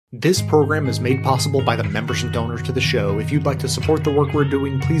This program is made possible by the members and donors to the show. If you'd like to support the work we're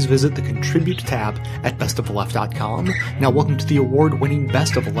doing, please visit the Contribute tab at bestoftheleft.com. Now, welcome to the award-winning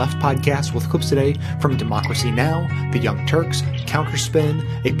Best of the Left podcast with clips today from Democracy Now!, The Young Turks,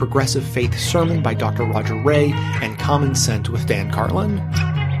 Counterspin, A Progressive Faith Sermon by Dr. Roger Ray, and Common Sense with Dan Carlin.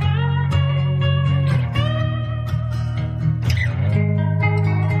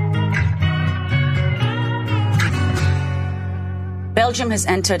 Belgium has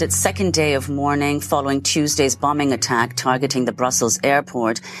entered its second day of mourning following Tuesday's bombing attack targeting the Brussels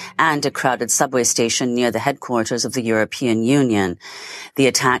airport and a crowded subway station near the headquarters of the European Union. The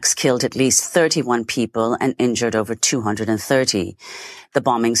attacks killed at least 31 people and injured over 230. The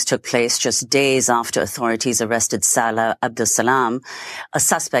bombings took place just days after authorities arrested Salah Abdeslam, a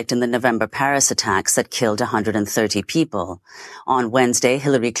suspect in the November Paris attacks that killed 130 people. On Wednesday,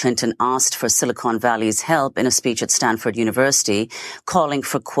 Hillary Clinton asked for Silicon Valley's help in a speech at Stanford University, calling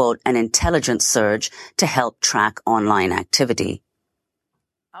for, quote, an intelligence surge to help track online activity.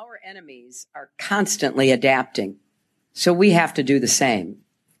 Our enemies are constantly adapting, so we have to do the same.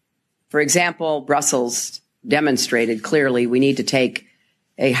 For example, Brussels demonstrated clearly we need to take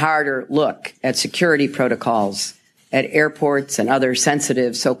a harder look at security protocols at airports and other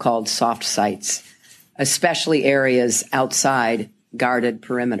sensitive so-called soft sites, especially areas outside guarded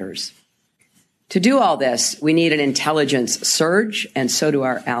perimeters. To do all this, we need an intelligence surge, and so do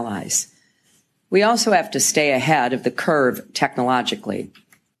our allies. We also have to stay ahead of the curve technologically.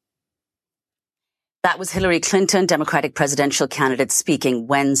 That was Hillary Clinton, Democratic presidential candidate, speaking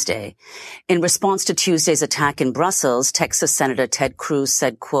Wednesday. In response to Tuesday's attack in Brussels, Texas Senator Ted Cruz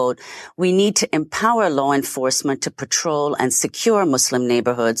said, quote, we need to empower law enforcement to patrol and secure Muslim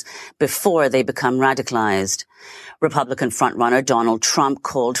neighborhoods before they become radicalized. Republican frontrunner Donald Trump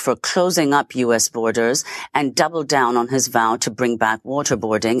called for closing up U.S. borders and doubled down on his vow to bring back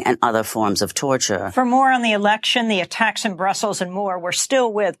waterboarding and other forms of torture. For more on the election, the attacks in Brussels and more, we're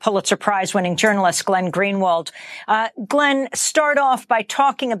still with Pulitzer Prize-winning journalist Glenn Greenwald. Glenn, start off by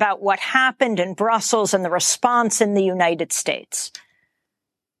talking about what happened in Brussels and the response in the United States.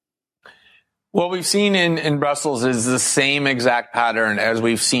 What we've seen in Brussels is the same exact pattern as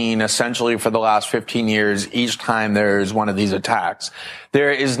we've seen essentially for the last 15 years each time there's one of these attacks.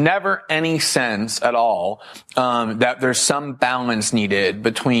 There is never any sense at all that there's some balance needed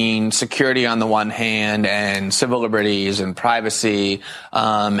between security on the one hand and civil liberties and privacy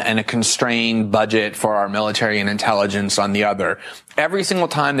and a constrained budget for our military and intelligence on the other. Every single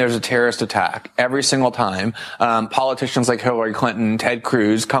time there's a terrorist attack, every single time, politicians like Hillary Clinton, Ted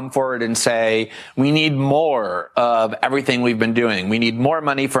Cruz come forward and say, we need more of everything we've been doing. We need more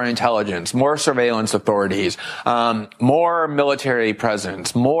money for intelligence, more surveillance authorities, more military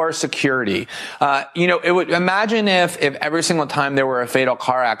presence, more security. Imagine if every single time there were a fatal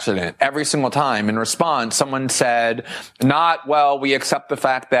car accident, every single time in response, someone said, not, well, we accept the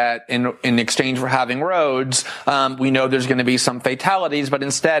fact that in exchange for having roads, we know there's going to be some fatalities, but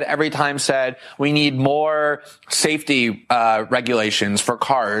instead every time said, we need more safety regulations for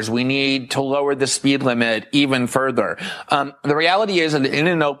cars. We need to lower the speed limit even further. The reality is that in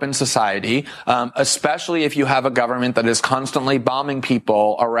an open society, especially if you have a government that is constantly bombing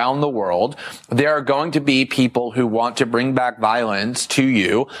people around the world, there are going to be people who want to bring back violence to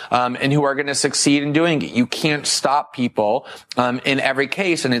you, and who are going to succeed in doing it. You can't stop people in every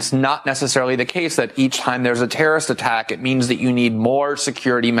case, and it's not necessarily the case that each time there's a terrorist attack, it means that you need more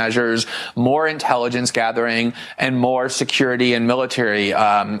security measures, more intelligence gathering, and more security and military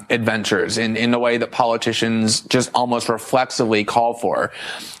adventures in the way that politicians just almost reflexively call for.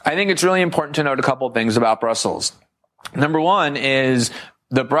 I think it's really important to note a couple of things about Brussels. Number one is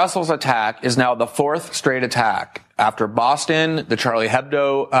the Brussels attack is now the fourth straight attack after Boston, the Charlie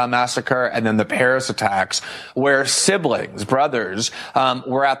Hebdo massacre, and then the Paris attacks, where siblings, brothers,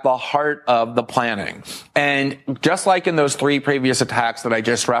 were at the heart of the planning. And just like in those three previous attacks that I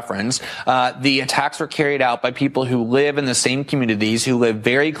just referenced, the attacks were carried out by people who live in the same communities, who live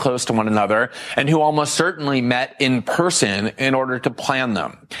very close to one another, and who almost certainly met in person in order to plan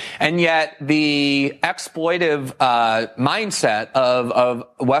them. And yet the exploitive mindset of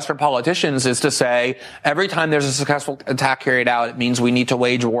Western politicians is to say, every time there's a successful attack carried out, it means we need to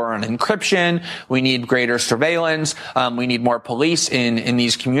wage war on encryption, we need greater surveillance, we need more police in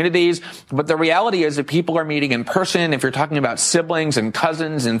these communities. But the reality is that people are meeting in person. If you're talking about siblings and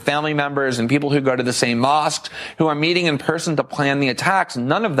cousins and family members and people who go to the same mosques who are meeting in person to plan the attacks,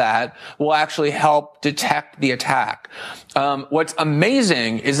 none of that will actually help detect the attack. What's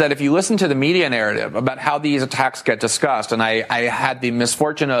amazing is that if you listen to the media narrative about how these attacks get discussed, and I had the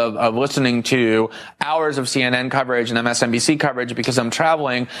misfortune of listening to hours of CNN coverage coverage and MSNBC coverage because I'm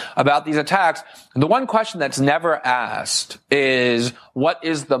traveling about these attacks. The one question that's never asked is, what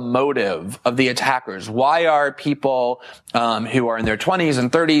is the motive of the attackers? Why are people who are in their 20s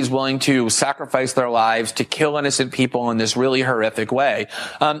and 30s willing to sacrifice their lives to kill innocent people in this really horrific way?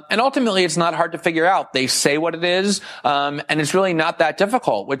 And ultimately, it's not hard to figure out. They say what it is, and it's really not that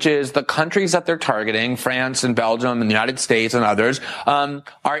difficult, which is the countries that they're targeting, France and Belgium and the United States and others,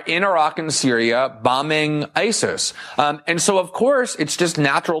 are in Iraq and Syria bombing ISIS. And so, of course, it's just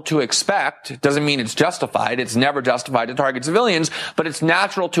natural to expect, doesn't mean it's justified, it's never justified to target civilians, but it's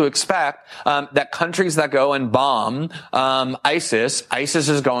natural to expect that countries that go and bomb ISIS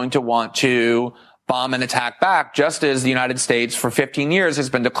is going to want to bomb and attack back, just as the United States for 15 years has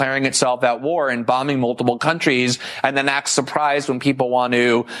been declaring itself at war and bombing multiple countries and then acts surprised when people want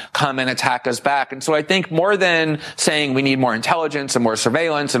to come and attack us back. And so I think more than saying we need more intelligence and more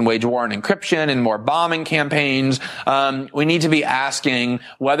surveillance and wage war and encryption and more bombing campaigns, we need to be asking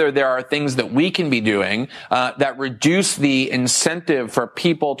whether there are things that we can be doing that reduce the incentive for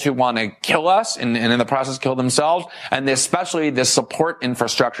people to want to kill us and in the process kill themselves, and especially the support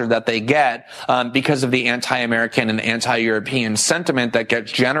infrastructure that they get because of the anti-American and anti-European sentiment that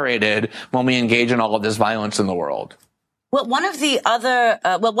gets generated when we engage in all of this violence in the world. Well, one of the other,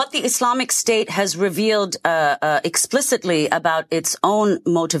 what the Islamic State has revealed explicitly about its own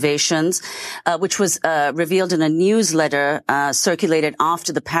motivations, which was revealed in a newsletter circulated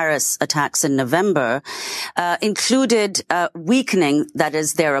after the Paris attacks in November, included weakening, that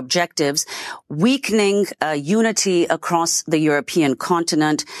is, their objectives, weakening unity across the European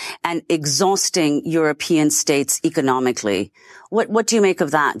continent, and exhausting European states economically. What do you make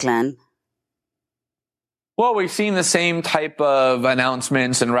of that, Glenn? Well, we've seen the same type of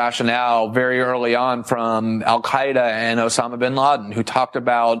announcements and rationale very early on from Al-Qaeda and Osama bin Laden, who talked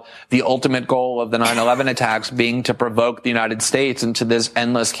about the ultimate goal of the 9/11 attacks being to provoke the United States into this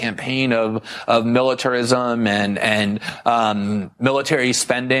endless campaign of militarism and military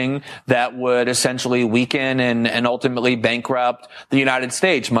spending that would essentially weaken and ultimately bankrupt the United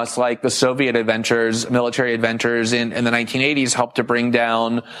States, much like the Soviet military adventures in the 1980s helped to bring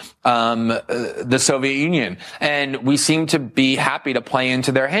down the Soviet Union. And we seem to be happy to play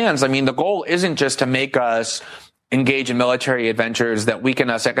into their hands. I mean, the goal isn't just to make us engage in military adventures that weaken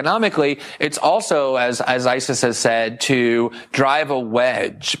us economically. It's also, as ISIS has said, to drive a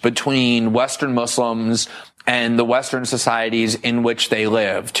wedge between Western Muslims and the Western societies in which they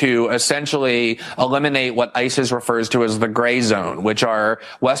live, to essentially eliminate what ISIS refers to as the gray zone, which are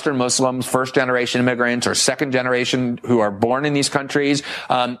Western Muslims, first-generation immigrants or second-generation who are born in these countries,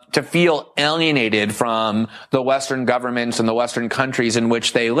 to feel alienated from the Western governments and the Western countries in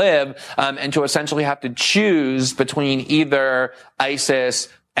which they live, and to essentially have to choose between either ISIS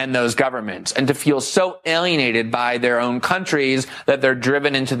and those governments, and to feel so alienated by their own countries that they're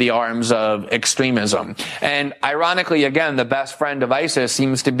driven into the arms of extremism. And ironically, again, the best friend of ISIS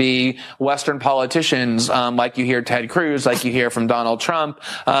seems to be Western politicians, like you hear Ted Cruz, like you hear from Donald Trump,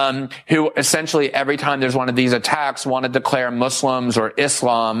 who essentially every time there's one of these attacks want to declare Muslims or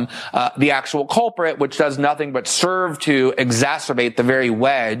Islam the actual culprit, which does nothing but serve to exacerbate the very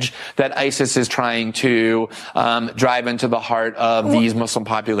wedge that ISIS is trying to drive into the heart of these Muslim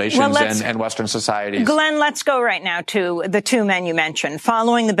populations and Western societies. Glenn, let's go right now to the two men you mentioned.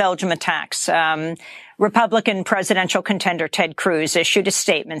 Following the Belgium attacks, Republican presidential contender Ted Cruz issued a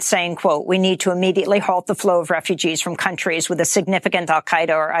statement saying, quote, "We need to immediately halt the flow of refugees from countries with a significant al-Qaeda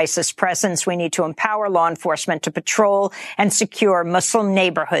or ISIS presence. We need to empower law enforcement to patrol and secure Muslim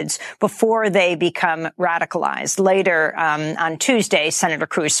neighborhoods before they become radicalized." Later on Tuesday, Senator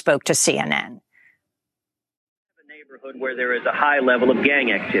Cruz spoke to CNN. Where there is a high level of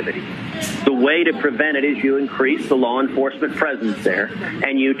gang activity. The way to prevent it is you increase the law enforcement presence there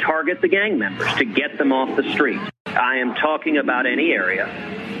and you target the gang members to get them off the street. I am talking about any area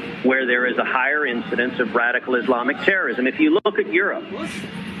where there is a higher incidence of radical Islamic terrorism. If you look at Europe,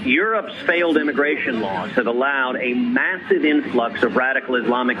 Europe's failed immigration laws have allowed a massive influx of radical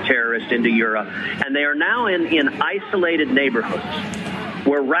Islamic terrorists into Europe, and they are now in isolated neighborhoods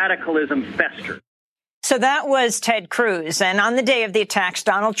where radicalism festers. So that was Ted Cruz. And on the day of the attacks,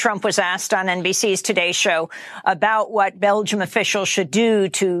 Donald Trump was asked on NBC's Today Show about what Belgium officials should do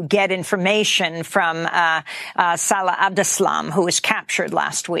to get information from Salah Abdeslam, who was captured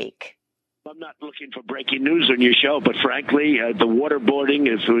last week. I'm not looking for breaking news on your show, but frankly, the waterboarding,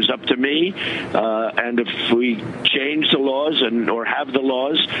 if it was up to me, and if we change the laws or have the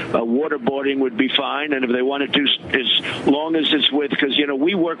laws, waterboarding would be fine. And if they wanted to, as long as it's because,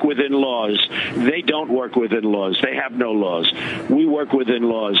 we work within laws. They don't work within laws. They have no laws. We work within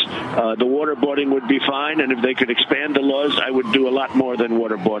laws. The waterboarding would be fine. And if they could expand the laws, I would do a lot more than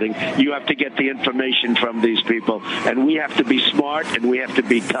waterboarding. You have to get the information from these people. And we have to be smart and we have to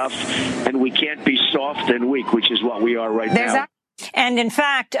be tough. And we can't be soft and weak, which is what we are right now. And in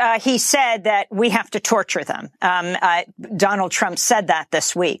fact, he said that we have to torture them. Donald Trump said that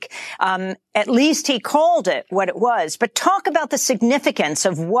this week. At least he called it what it was. But talk about the significance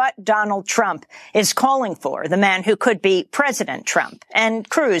of what Donald Trump is calling for, the man who could be President Trump, and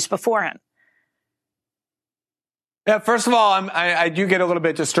Cruz before him. Yeah, first of all, I do get a little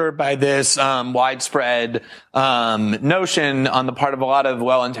bit disturbed by this widespread notion on the part of a lot of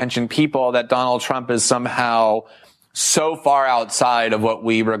well-intentioned people that Donald Trump is somehow so far outside of what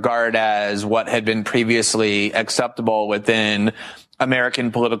we regard as what had been previously acceptable within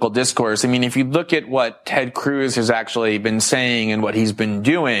American political discourse. I mean, if you look at what Ted Cruz has actually been saying and what he's been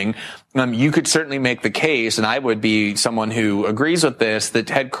doing, you could certainly make the case, and I would be someone who agrees with this, that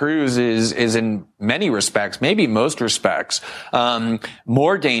Ted Cruz is in many respects, maybe most respects,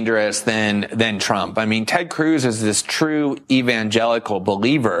 more dangerous than Trump. I mean, Ted Cruz is this true evangelical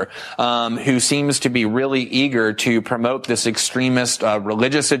believer, who seems to be really eager to promote this extremist,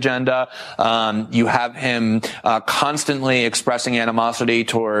 religious agenda. You have him, constantly expressing animosity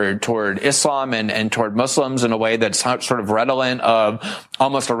toward Islam and toward Muslims in a way that's sort of redolent of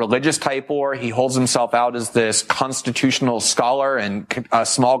almost a religious type war. He holds himself out as this constitutional scholar and a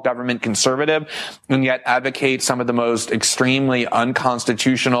small government conservative, and yet advocates some of the most extremely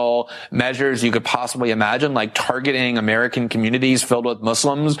unconstitutional measures you could possibly imagine, like targeting American communities filled with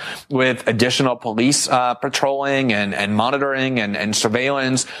Muslims with additional police patrolling and monitoring and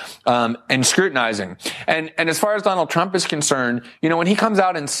surveillance and scrutinizing. And as far as Donald Trump is concerned, when he comes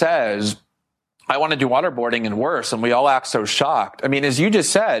out and says, I want to do waterboarding and worse, and we all act so shocked. I mean, as you just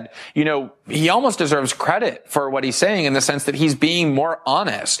said, he almost deserves credit for what he's saying in the sense that he's being more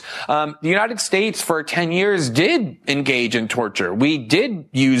honest. The United States for 10 years did engage in torture. We did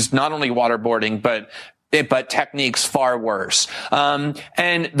use not only waterboarding, but techniques far worse.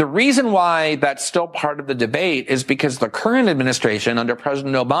 And the reason why that's still part of the debate is because the current administration under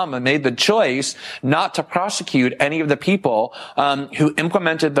President Obama made the choice not to prosecute any of the people who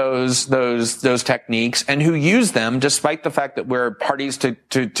implemented those techniques and who used them, despite the fact that we're parties to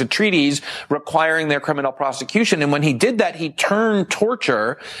treaties requiring their criminal prosecution. And when he did that, he turned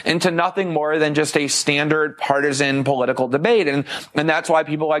torture into nothing more than just a standard partisan political debate. And that's why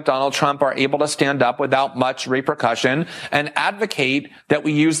people like Donald Trump are able to stand up without much repercussion and advocate that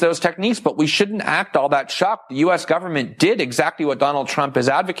we use those techniques, but we shouldn't act all that shocked. The U.S. government did exactly what Donald Trump is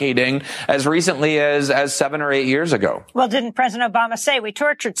advocating as recently as 7 or 8 years ago. Well, didn't President Obama say we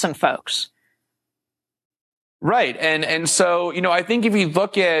tortured some folks? Right. And so, I think if you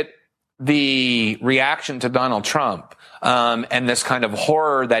look at the reaction to Donald Trump, and this kind of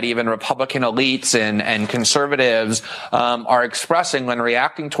horror that even Republican elites and conservatives are expressing when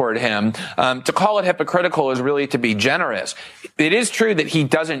reacting toward him, to call it hypocritical is really to be generous. It is true that he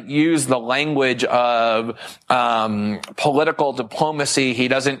doesn't use the language of political diplomacy. He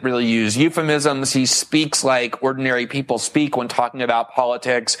doesn't really use euphemisms. He speaks like ordinary people speak when talking about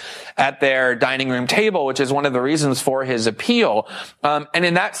politics at their dining room table, which is one of the reasons for his appeal. And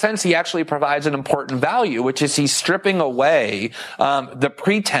in that sense, he actually provides an important value, which is he's stripping away the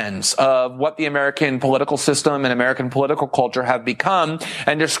pretense of what the American political system and American political culture have become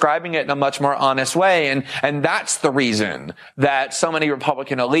and describing it in a much more honest way. And that's the reason that so many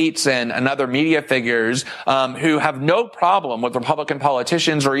Republican elites and other media figures who have no problem with Republican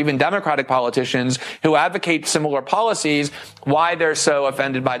politicians or even Democratic politicians who advocate similar policies, why they're so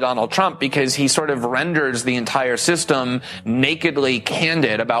offended by Donald Trump, because he sort of renders the entire system nakedly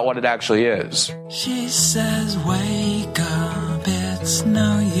candid about what it actually is. She says, wake up, it's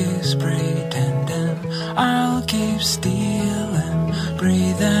no use pretending. I'll keep stealing,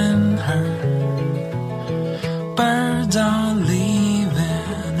 breathing her. Birds are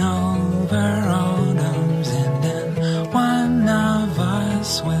leaving over autumn's ending. One of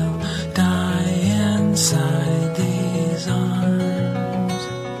us will die inside these arms.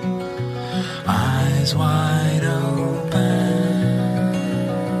 Eyes wide open.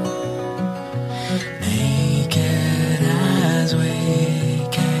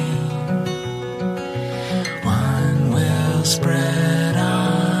 Spread our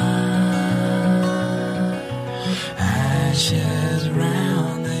ashes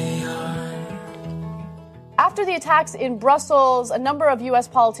round the yard. the attacks in Brussels, a number of U.S.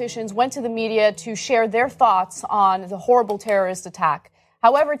 politicians went to the media to share their thoughts on the horrible terrorist attack.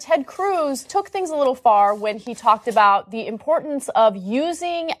 However, Ted Cruz took things a little far when he talked about the importance of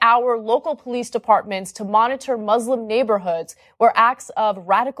using our local police departments to monitor Muslim neighborhoods where acts of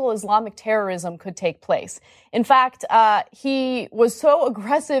radical Islamic terrorism could take place. In fact, he was so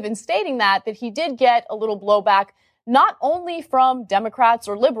aggressive in stating that he did get a little blowback, not only from Democrats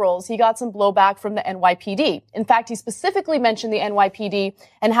or liberals. He got some blowback from the NYPD. In fact, he specifically mentioned the NYPD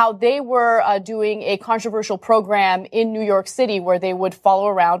and how they were doing a controversial program in New York City where they would follow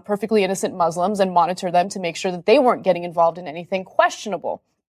around perfectly innocent Muslims and monitor them to make sure that they weren't getting involved in anything questionable.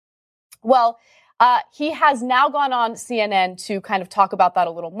 Well, he has now gone on CNN to kind of talk about that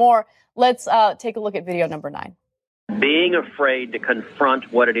a little more. Let's take a look at video number 9. Being afraid to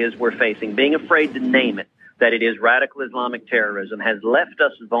confront what it is we're facing, being afraid to name it, that it is radical Islamic terrorism, has left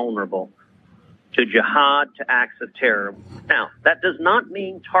us vulnerable to jihad, to acts of terror. Now, that does not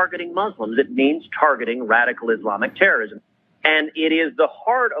mean targeting Muslims. It means targeting radical Islamic terrorism. And it is the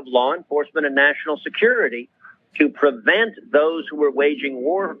heart of law enforcement and national security to prevent those who are waging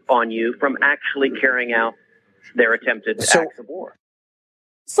war on you from actually carrying out their attempted acts of war.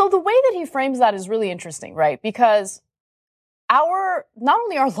 So the way that he frames that is really interesting, right? Because not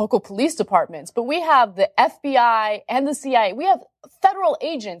only our local police departments, but we have the FBI and the CIA. We have federal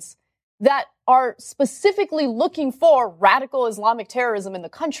agents that are specifically looking for radical Islamic terrorism in the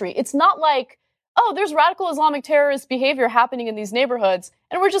country. It's not like, oh, there's radical Islamic terrorist behavior happening in these neighborhoods,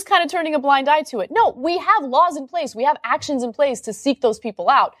 and we're just kind of turning a blind eye to it. No, we have laws in place. We have actions in place to seek those people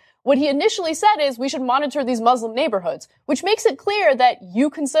out. What he initially said is we should monitor these Muslim neighborhoods, which makes it clear that you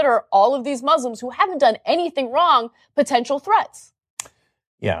consider all of these Muslims who haven't done anything wrong potential threats.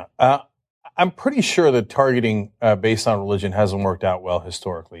 Yeah. I'm pretty sure that targeting based on religion hasn't worked out well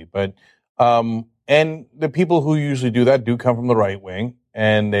historically. But and the people who usually do that do come from the right wing,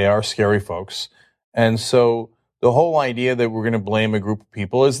 and they are scary folks. And so the whole idea that we're going to blame a group of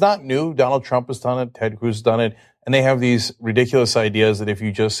people is not new. Donald Trump has done it. Ted Cruz has done it. And they have these ridiculous ideas that if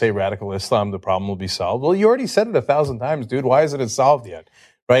you just say radical Islam, the problem will be solved. Well, you already said it 1,000 times, dude. Why isn't it solved yet?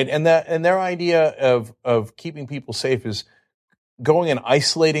 Right? And their idea of keeping people safe is going and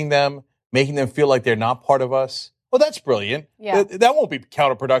isolating them, making them feel like they're not part of us. Well, that's brilliant. Yeah. That won't be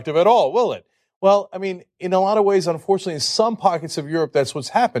counterproductive at all, will it? Well, I mean, in a lot of ways, unfortunately, in some pockets of Europe, that's what's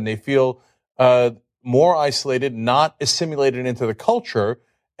happened. They feel more isolated, not assimilated into the culture,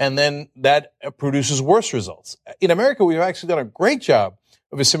 and then that produces worse results. In America, we've actually done a great job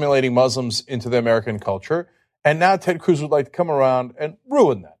of assimilating Muslims into the American culture, and now Ted Cruz would like to come around and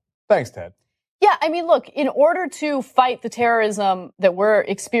ruin that. Thanks, Ted. Yeah, I mean, look, in order to fight the terrorism that we're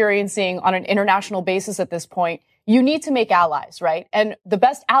experiencing on an international basis at this point, you need to make allies, right? And the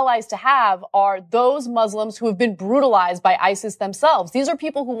best allies to have are those Muslims who have been brutalized by ISIS themselves. These are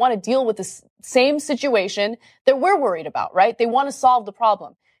people who want to deal with the same situation that we're worried about, right? They want to solve the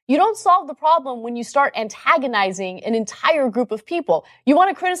problem. You don't solve the problem when you start antagonizing an entire group of people. You want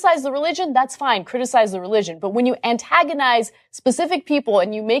to criticize the religion? That's fine. Criticize the religion. But when you antagonize specific people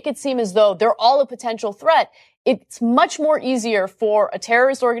and you make it seem as though they're all a potential threat, it's much more easier for a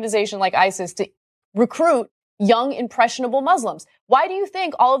terrorist organization like ISIS to recruit young, impressionable Muslims. Why do you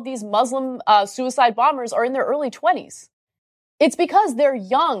think all of these Muslim suicide bombers are in their early 20s? It's because they're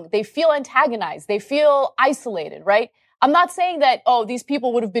young. They feel antagonized. They feel isolated, right? I'm not saying that, oh, these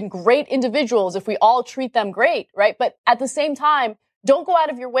people would have been great individuals if we all treat them great, right? But at the same time, don't go out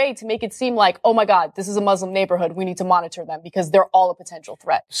of your way to make it seem like, oh my God, this is a Muslim neighborhood. We need to monitor them because they're all a potential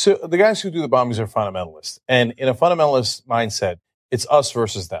threat. So the guys who do the bombings are fundamentalists. And in a fundamentalist mindset, it's us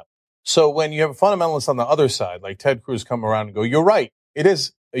versus them. So when you have a fundamentalist on the other side, like Ted Cruz, come around and go, you're right. It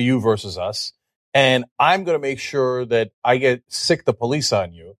is a you versus us. And I'm going to make sure that I get sick the police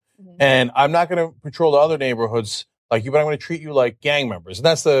on you. Mm-hmm. And I'm not going to patrol the other neighborhoods like you, but I'm going to treat you like gang members. And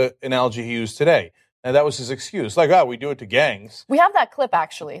that's the analogy he used today. And that was his excuse. Like, oh, we do it to gangs. We have that clip,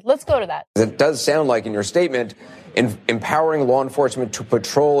 actually. Let's go to that. It does sound like in your statement, empowering law enforcement to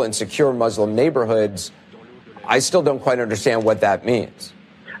patrol and secure Muslim neighborhoods, I still don't quite understand what that means.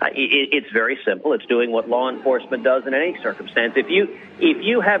 It's very simple. It's doing what law enforcement does in any circumstance. If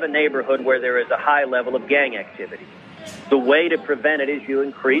you have a neighborhood where there is a high level of gang activity, the way to prevent it is you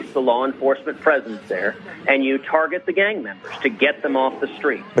increase the law enforcement presence there, and you target the gang members to get them off the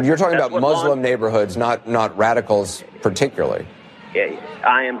street. But you're talking about Muslim neighborhoods, not radicals particularly.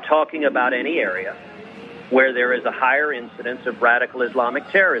 I am talking about any area where there is a higher incidence of radical Islamic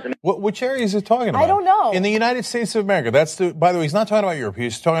terrorism. Which area is he talking about? I don't know. In the United States of America. By the way, he's not talking about Europe.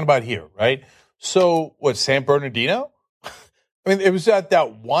 He's talking about here, right? So, San Bernardino? I mean, it was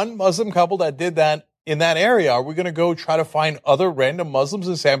that one Muslim couple that did that in that area, are we going to go try to find other random Muslims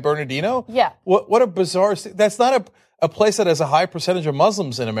in San Bernardino? Yeah. What a bizarre... That's not a place that has a high percentage of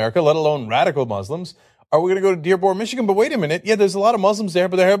Muslims in America, let alone radical Muslims. Are we going to go to Dearborn, Michigan? But wait a minute. Yeah, there's a lot of Muslims there,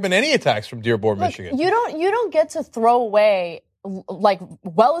 but there haven't been any attacks from Dearborn, Michigan. You don't get to throw away like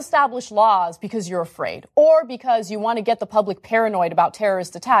well-established laws because you're afraid or because you want to get the public paranoid about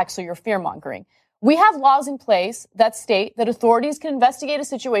terrorist attacks, so you're fear-mongering. We have laws in place that state that authorities can investigate a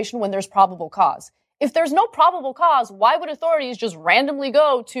situation when there's probable cause. If there's no probable cause, why would authorities just randomly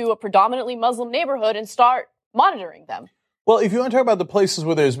go to a predominantly Muslim neighborhood and start monitoring them? Well, if you want to talk about the places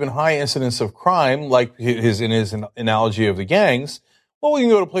where there's been high incidence of crime, like in his analogy of the gangs, well, we can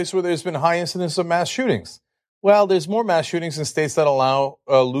go to places where there's been high incidence of mass shootings. Well, there's more mass shootings in states that allow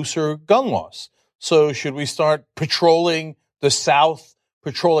looser gun laws. So should we start patrolling the South,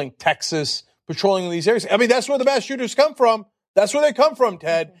 patrolling Texas, patrolling these areas? I mean, that's where the mass shooters come from. That's where they come from,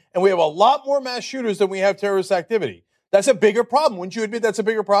 Ted. And we have a lot more mass shooters than we have terrorist activity. That's a bigger problem. Wouldn't you admit that's a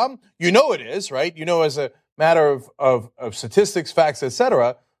bigger problem? You know it is, right? You know, as a matter of statistics, facts,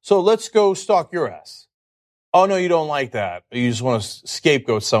 etc. So let's go stalk your ass. Oh, no, you don't like that. You just want to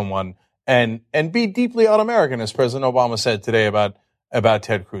scapegoat someone and be deeply un-American, as President Obama said today about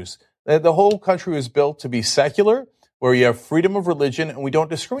Ted Cruz. The whole country was built to be secular, where you have freedom of religion and we don't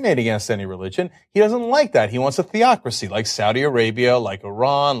discriminate against any religion. He doesn't like that. He wants a theocracy like Saudi Arabia, like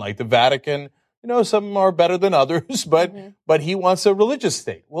Iran, like the Vatican. You know, some are better than others, but he wants a religious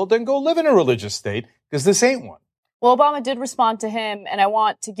state. Well, then go live in a religious state, because this ain't one. Well, Obama did respond to him, and I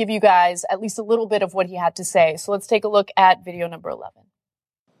want to give you guys at least a little bit of what he had to say. So let's take a look at video number 11.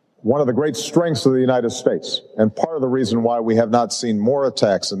 One of the great strengths of the United States, and part of the reason why we have not seen more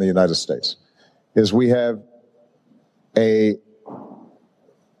attacks in the United States, is we have a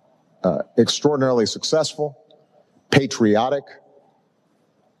extraordinarily successful, patriotic,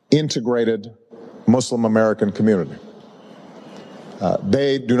 integrated Muslim American community.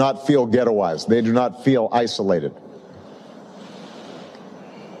 They do not feel ghettoized. They do not feel isolated.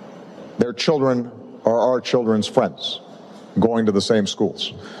 Their children are our children's friends, going to the same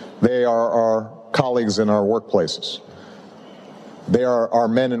schools. They are our colleagues in our workplaces. They are our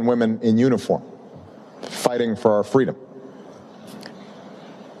men and women in uniform, fighting for our freedom.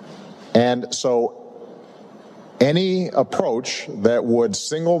 And so any approach that would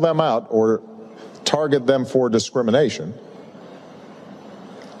single them out or target them for discrimination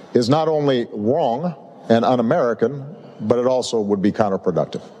is not only wrong and un-American, but it also would be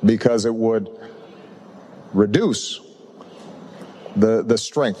counterproductive, because it would reduce the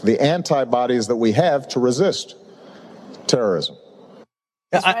strength, the antibodies that we have to resist terrorism.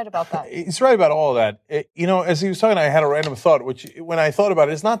 He's right about that. He's right about all of that. You know, as he was talking, I had a random thought, which when I thought about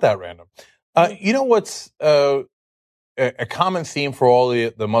it, it's not that random. You know what's a common theme for all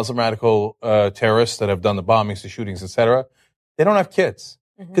the Muslim radical terrorists that have done the bombings, the shootings, etc.? They don't have kids.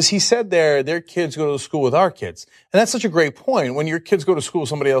 Because he said their kids go to school with our kids. And that's such a great point. When your kids go to school with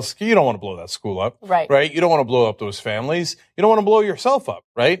somebody else, you don't want to blow that school up. Right? You don't want to blow up those families. You don't want to blow yourself up,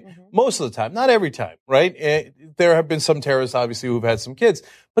 right? Most of the time. Not every time, right? There have been some terrorists, obviously, who've had some kids.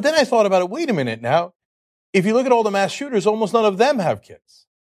 But then I thought about it. Wait a minute now. If you look at all the mass shooters, almost none of them have kids.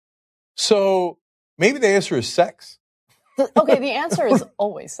 So maybe the answer is sex. Okay, the answer is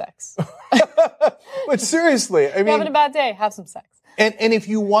always sex. But seriously, I mean, you're having a bad day, have some sex. And if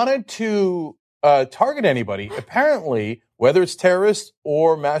you wanted to target anybody, apparently, whether it's terrorists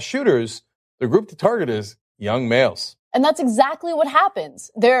or mass shooters, the group to target is young males. And that's exactly what happens.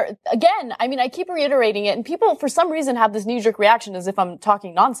 Again, I mean, I keep reiterating it, and people, for some reason, have this knee-jerk reaction as if I'm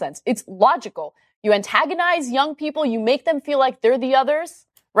talking nonsense. It's logical. You antagonize young people, you make them feel like they're the others,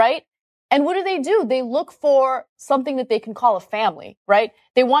 right? And what do? They look for something that they can call a family, right?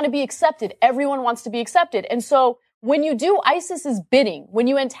 They want to be accepted. Everyone wants to be accepted. And so when you do ISIS's bidding, when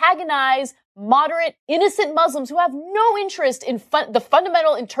you antagonize moderate, innocent Muslims who have no interest in the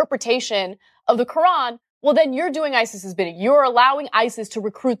fundamental interpretation of the Quran, well, then you're doing ISIS's bidding. You're allowing ISIS to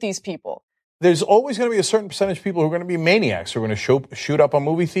recruit these people. There's always going to be a certain percentage of people who are going to be maniacs, who are going to shoot up a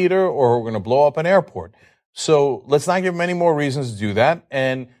movie theater or who are going to blow up an airport. So let's not give them any more reasons to do that.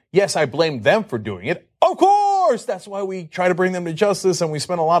 And yes, I blame them for doing it. Of course, that's why we try to bring them to justice, and we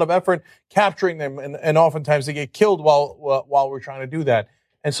spend a lot of effort capturing them, and oftentimes they get killed while we're trying to do that.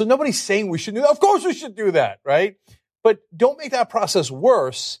 And so nobody's saying we should do that. Of course we should do that, right? But don't make that process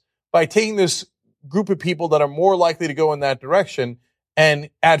worse by taking this group of people that are more likely to go in that direction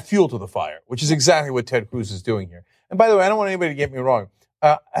and add fuel to the fire, which is exactly what Ted Cruz is doing here. And by the way, I don't want anybody to get me wrong.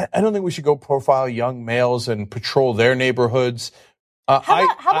 I don't think we should go profile young males and patrol their neighborhoods. How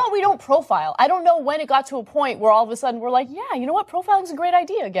about we don't profile? I don't know when it got to a point where all of a sudden we're like, yeah, you know what? Profiling is a great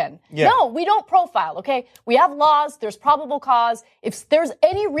idea again. Yeah. No, we don't profile, okay? We have laws. There's probable cause. If there's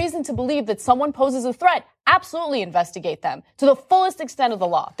any reason to believe that someone poses a threat, absolutely investigate them to the fullest extent of the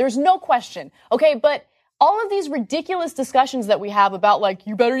law. There's no question, okay? But all of these ridiculous discussions that we have about, like,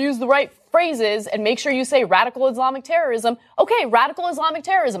 you better use the right phrases and make sure you say radical Islamic terrorism. Okay, radical Islamic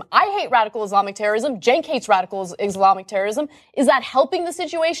terrorism. I hate radical Islamic terrorism. Cenk hates radical Islamic terrorism. Is that helping the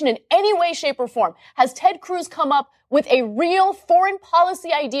situation in any way, shape, or form? Has Ted Cruz come up with a real foreign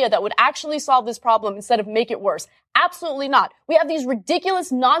policy idea that would actually solve this problem instead of make it worse? Absolutely not. We have these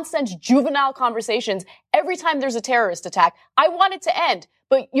ridiculous, nonsense, juvenile conversations every time there's a terrorist attack. I want it to end,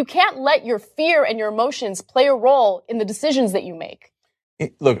 but you can't let your fear and your emotions play a role in the decisions that you make.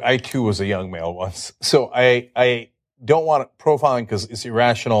 Look, I too was a young male once, so I don't want profiling because it's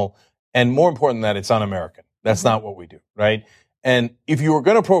irrational, and more important than that, it's un-American. That's not what we do, right? And if you were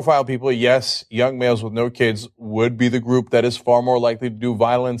going to profile people, yes, young males with no kids would be the group that is far more likely to do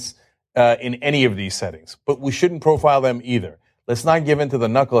violence in any of these settings. But we shouldn't profile them either. Let's not give in to the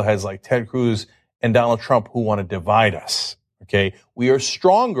knuckleheads like Ted Cruz and Donald Trump who want to divide us, okay? We are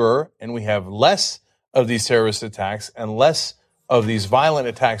stronger and we have less of these terrorist attacks and less of these violent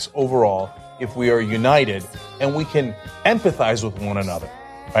attacks overall if we are united and we can empathize with one another,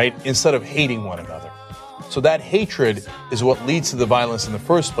 right? Instead of hating one another. So that hatred is what leads to the violence in the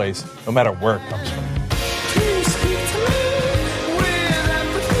first place, no matter where it comes from.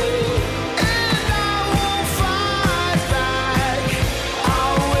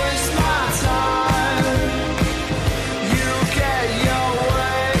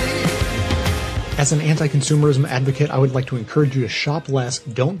 As an anti-consumerism advocate, I would like to encourage you to shop less,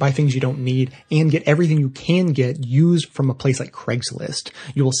 don't buy things you don't need, and get everything you can get used from a place like Craigslist.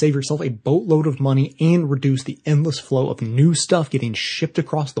 You will save yourself a boatload of money and reduce the endless flow of new stuff getting shipped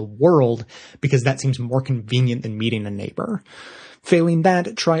across the world because that seems more convenient than meeting a neighbor. Failing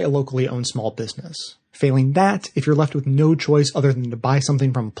that, try a locally owned small business. Failing that, if you're left with no choice other than to buy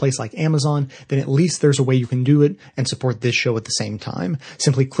something from a place like Amazon, then at least there's a way you can do it and support this show at the same time.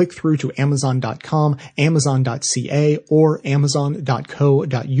 Simply click through to Amazon.com, Amazon.ca, or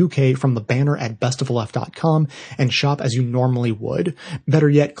Amazon.co.uk from the banner at bestofleft.com and shop as you normally would. Better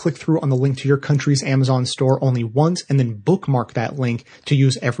yet, click through on the link to your country's Amazon store only once and then bookmark that link to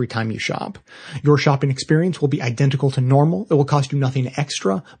use every time you shop. Your shopping experience will be identical to normal. It will cost you nothing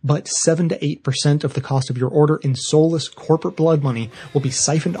extra, but 7 to 8% of the cost of your order in soulless corporate blood money will be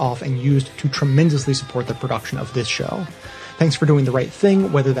siphoned off and used to tremendously support the production of this show. Thanks for doing the right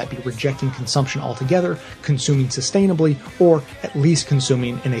thing, whether that be rejecting consumption altogether, consuming sustainably, or at least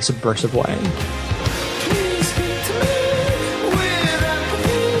consuming in a subversive way.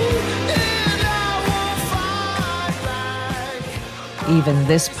 Even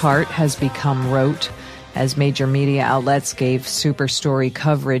this part has become rote, as major media outlets gave super story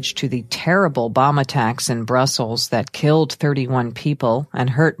coverage to the terrible bomb attacks in Brussels that killed 31 people and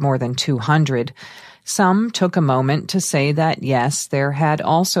hurt more than 200. Some took a moment to say that, yes, there had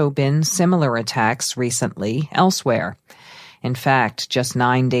also been similar attacks recently elsewhere. In fact, just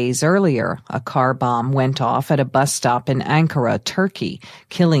 9 days earlier, a car bomb went off at a bus stop in Ankara, Turkey,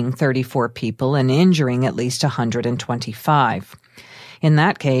 killing 34 people and injuring at least 125. In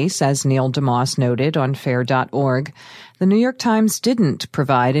that case, as Neil DeMoss noted on fair.org, the New York Times didn't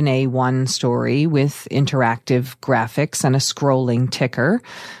provide an A1 story with interactive graphics and a scrolling ticker,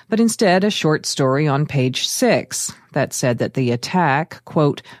 but instead a short story on page 6 that said that the attack,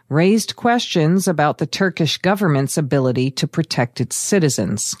 quote, raised questions about the Turkish government's ability to protect its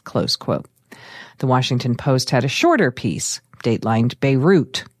citizens, close quote. The Washington Post had a shorter piece, datelined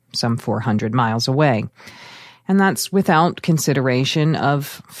Beirut, some 400 miles away. And that's without consideration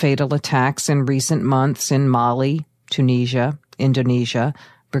of fatal attacks in recent months in Mali, Tunisia, Indonesia,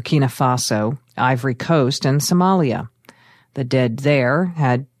 Burkina Faso, Ivory Coast, and Somalia. The dead there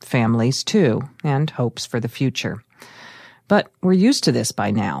had families too, and hopes for the future. But we're used to this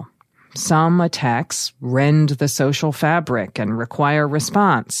by now. Some attacks rend the social fabric and require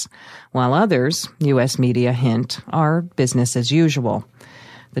response, while others, U.S. media hint, are business as usual.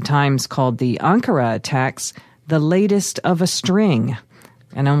 The Times called the Ankara attacks the latest of a string,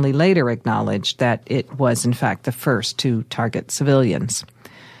 and only later acknowledged that it was in fact the first to target civilians.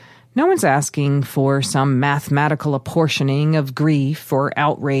 No one's asking for some mathematical apportioning of grief or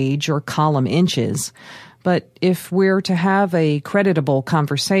outrage or column inches, but if we're to have a creditable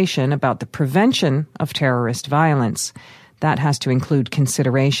conversation about the prevention of terrorist violence, that has to include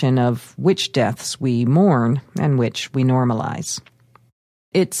consideration of which deaths we mourn and which we normalize.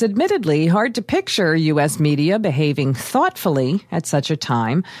 It's admittedly hard to picture U.S. media behaving thoughtfully at such a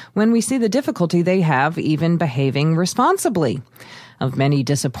time when we see the difficulty they have even behaving responsibly. Of many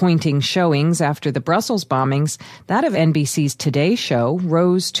disappointing showings after the Brussels bombings, that of NBC's Today Show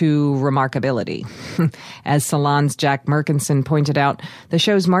rose to remarkability. As Salon's Jack Merkinson pointed out, the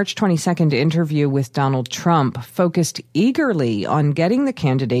show's March 22nd interview with Donald Trump focused eagerly on getting the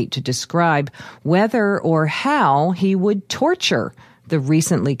candidate to describe whether or how he would torture the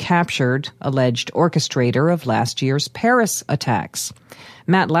recently captured alleged orchestrator of last year's Paris attacks.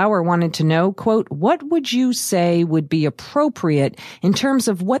 Matt Lauer wanted to know, quote, what would you say would be appropriate in terms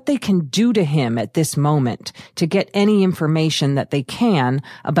of what they can do to him at this moment to get any information that they can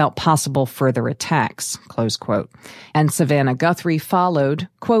about possible further attacks, close quote. And Savannah Guthrie followed,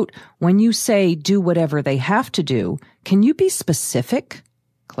 quote, when you say do whatever they have to do, can you be specific?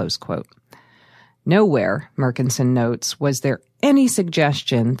 Close quote. Nowhere, Merkinson notes, was there any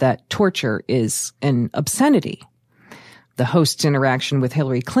suggestion that torture is an obscenity. The host's interaction with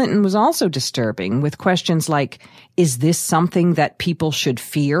Hillary Clinton was also disturbing, with questions like, is this something that people should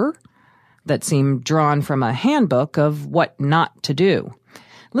fear? That seemed drawn from a handbook of what not to do.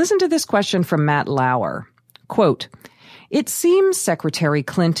 Listen to this question from Matt Lauer. Quote, it seems, Secretary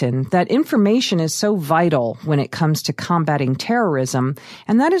Clinton, that information is so vital when it comes to combating terrorism,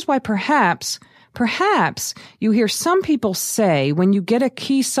 and that is why perhaps you hear some people say when you get a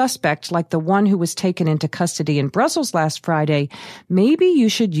key suspect like the one who was taken into custody in Brussels last Friday, maybe you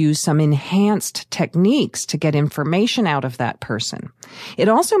should use some enhanced techniques to get information out of that person. It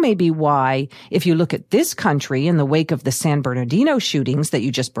also may be why, if you look at this country in the wake of the San Bernardino shootings that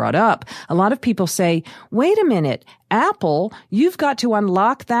you just brought up, a lot of people say, wait a minute, Apple, you've got to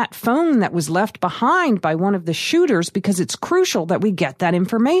unlock that phone that was left behind by one of the shooters because it's crucial that we get that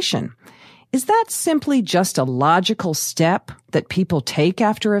information. Is that simply just a logical step that people take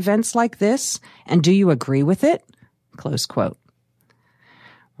after events like this? And do you agree with it? Close quote.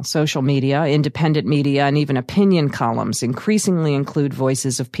 Well, social media, independent media, and even opinion columns increasingly include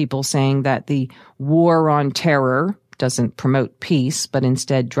voices of people saying that the war on terror doesn't promote peace, but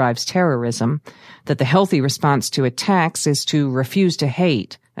instead drives terrorism, that the healthy response to attacks is to refuse to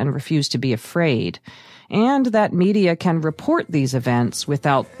hate and refuse to be afraid, and that media can report these events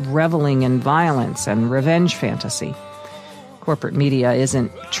without reveling in violence and revenge fantasy. Corporate media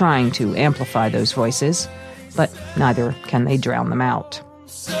isn't trying to amplify those voices, but neither can they drown them out.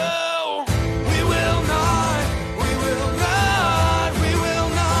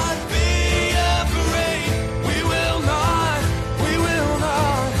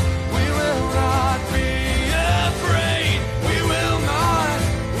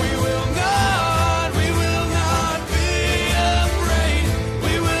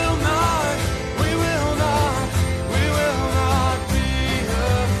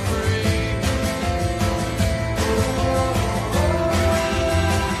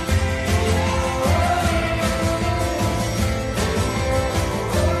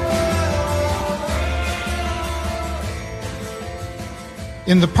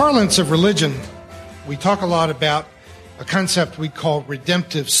 In the parlance of religion, we talk a lot about a concept we call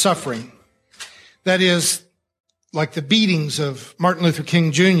redemptive suffering. That is, like the beatings of Martin Luther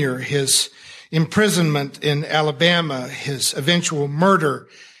King Jr., his imprisonment in Alabama, his eventual murder.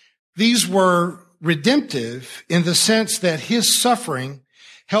 These were redemptive in the sense that his suffering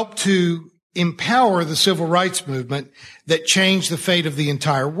helped to empower the civil rights movement that changed the fate of the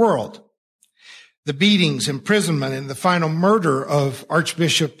entire world. The beatings, imprisonment, and the final murder of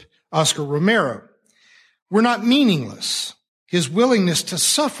Archbishop Oscar Romero were not meaningless. His willingness to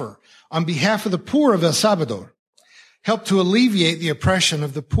suffer on behalf of the poor of El Salvador helped to alleviate the oppression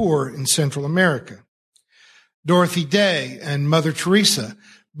of the poor in Central America. Dorothy Day and Mother Teresa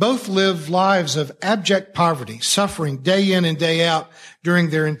both lived lives of abject poverty, suffering day in and day out during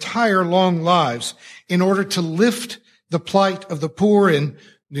their entire long lives in order to lift the plight of the poor in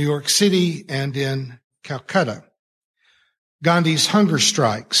New York City and in Calcutta. Gandhi's hunger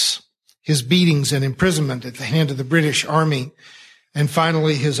strikes, his beatings and imprisonment at the hand of the British Army, and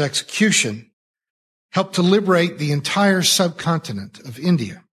finally his execution helped to liberate the entire subcontinent of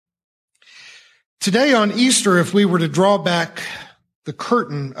India. Today on Easter, if we were to draw back the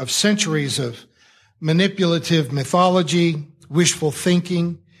curtain of centuries of manipulative mythology, wishful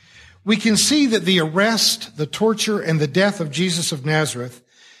thinking, we can see that the arrest, the torture, and the death of Jesus of Nazareth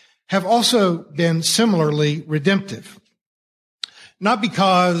have also been similarly redemptive. Not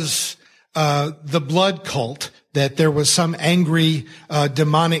because the blood cult, that there was some angry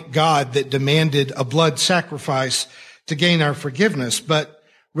demonic god that demanded a blood sacrifice to gain our forgiveness, but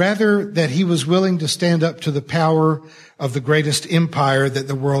rather that he was willing to stand up to the power of the greatest empire that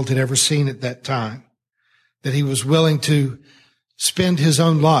the world had ever seen at that time, that he was willing to spend his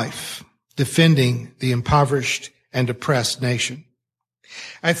own life defending the impoverished and oppressed nation.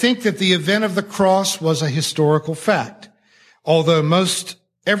 I think that the event of the cross was a historical fact, although most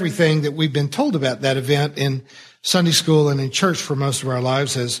everything that we've been told about that event in Sunday school and in church for most of our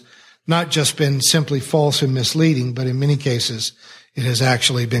lives has not just been simply false and misleading, but in many cases, it has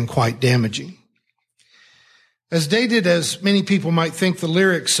actually been quite damaging. As dated as many people might think the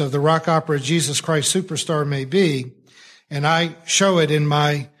lyrics of the rock opera Jesus Christ Superstar may be, and I show it in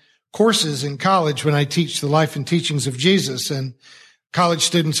my courses in college when I teach the life and teachings of Jesus, and college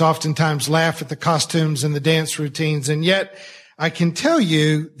students oftentimes laugh at the costumes and the dance routines, and yet I can tell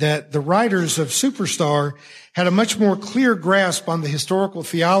you that the writers of Superstar had a much more clear grasp on the historical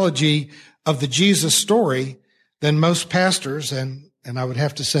theology of the Jesus story than most pastors and I would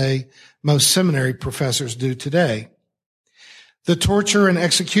have to say most seminary professors do today. The torture and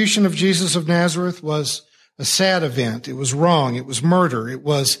execution of Jesus of Nazareth was a sad event. It was wrong. It was murder. It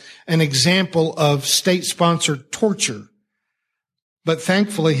was an example of state-sponsored torture. But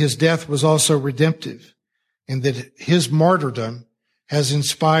thankfully, his death was also redemptive, in that his martyrdom has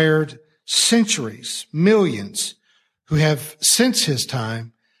inspired centuries, millions, who have since his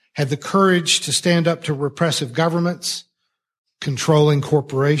time had the courage to stand up to repressive governments, controlling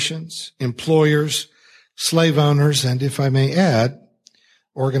corporations, employers, slave owners, and, if I may add,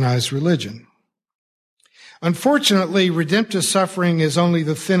 organized religion. Unfortunately, redemptive suffering is only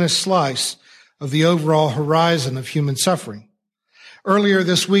the thinnest slice of the overall horizon of human suffering. Earlier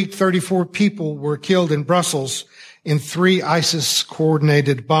this week, 34 people were killed in Brussels in 3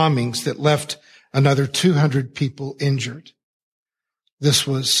 ISIS-coordinated bombings that left another 200 people injured. This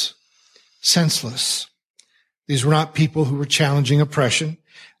was senseless. These were not people who were challenging oppression.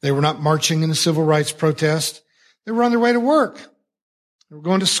 They were not marching in a civil rights protest. They were on their way to work. They were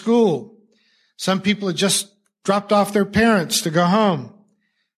going to school. Some people had just dropped off their parents to go home.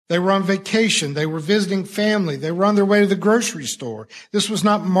 They were on vacation. They were visiting family. They were on their way to the grocery store. This was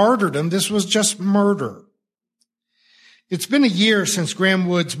not martyrdom. This was just murder. It's been a year since Graham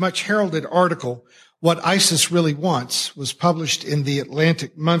Wood's much heralded article, What ISIS Really Wants, was published in the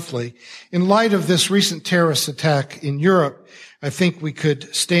Atlantic Monthly. In light of this recent terrorist attack in Europe, I think we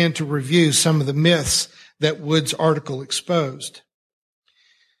could stand to review some of the myths that Wood's article exposed.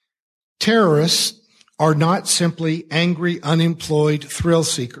 Terrorists are not simply angry, unemployed thrill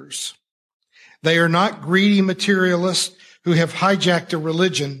seekers. They are not greedy materialists who have hijacked a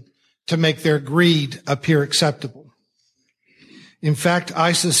religion to make their greed appear acceptable. In fact,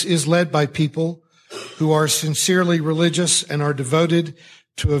 ISIS is led by people who are sincerely religious and are devoted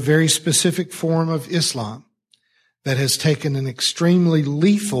to a very specific form of Islam that has taken an extremely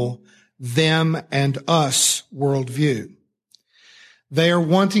lethal them and us worldview. They are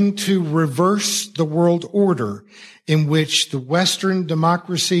wanting to reverse the world order in which the Western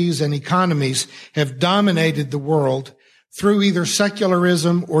democracies and economies have dominated the world through either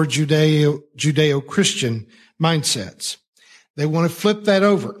secularism or Judeo-Christian mindsets. They want to flip that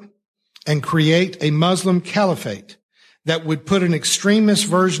over and create a Muslim caliphate that would put an extremist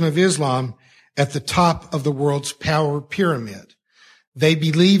version of Islam at the top of the world's power pyramid. They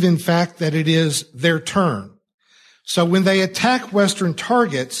believe, in fact, that it is their turn. So when they attack Western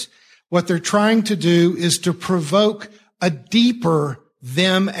targets, what they're trying to do is to provoke a deeper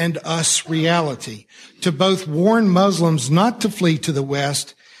them and us reality, to both warn Muslims not to flee to the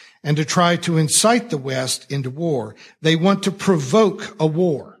West and to try to incite the West into war. They want to provoke a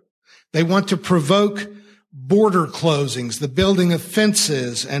war. They want to provoke border closings, the building of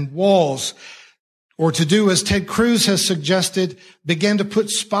fences and walls, or to do as Ted Cruz has suggested, begin to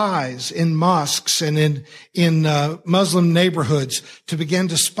put spies in mosques and in Muslim neighborhoods to begin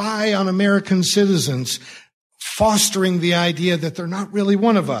to spy on American citizens, fostering the idea that they're not really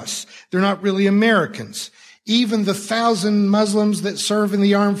one of us. They're not really Americans. Even the 1,000 Muslims that serve in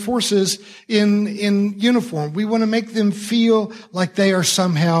the armed forces in uniform, we want to make them feel like they are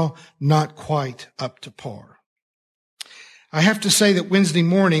somehow not quite up to par. I have to say that Wednesday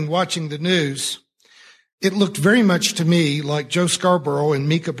morning, watching the news, it looked very much to me like Joe Scarborough and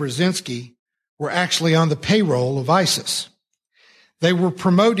Mika Brzezinski were actually on the payroll of ISIS. They were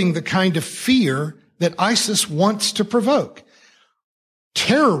promoting the kind of fear that ISIS wants to provoke.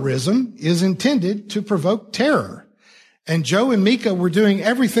 Terrorism is intended to provoke terror. And Joe and Mika were doing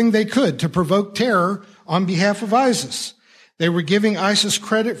everything they could to provoke terror on behalf of ISIS. They were giving ISIS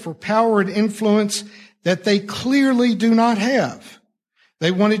credit for power and influence that they clearly do not have. They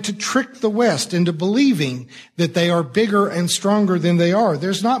wanted to trick the West into believing that they are bigger and stronger than they are.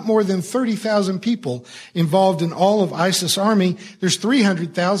 There's not more than 30,000 people involved in all of ISIS army. There's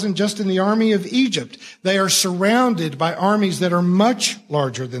 300,000 just in the army of Egypt. They are surrounded by armies that are much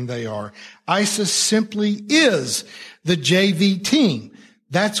larger than they are. ISIS simply is the JV team.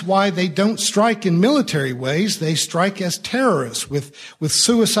 That's why they don't strike in military ways. They strike as terrorists with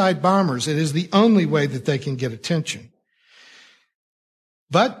suicide bombers. It is the only way that they can get attention.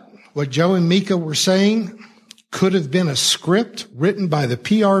 But what Joe and Mika were saying could have been a script written by the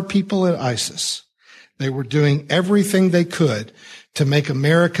PR people at ISIS. They were doing everything they could to make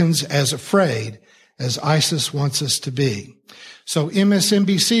Americans as afraid as ISIS wants us to be. So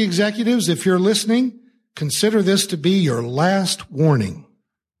MSNBC executives, if you're listening, consider this to be your last warning.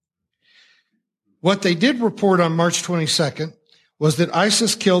 What they did report on March 22nd was that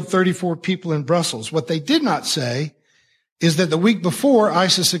ISIS killed 34 people in Brussels. What they did not say is that the week before,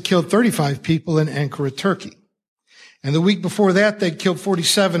 ISIS had killed 35 people in Ankara, Turkey. And the week before that, they'd killed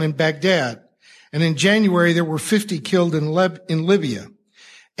 47 in Baghdad. And in January, there were 50 killed in Libya.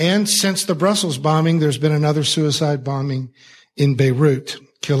 And since the Brussels bombing, there's been another suicide bombing in Beirut,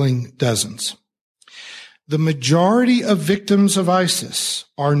 killing dozens. The majority of victims of ISIS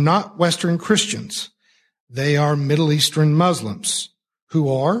are not Western Christians. They are Middle Eastern Muslims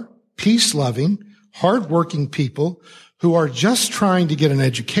who are peace-loving, hardworking people who are just trying to get an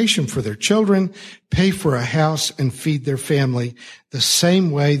education for their children, pay for a house, and feed their family the same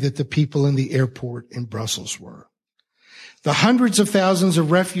way that the people in the airport in Brussels were. The hundreds of thousands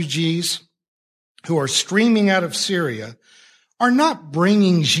of refugees who are streaming out of Syria are not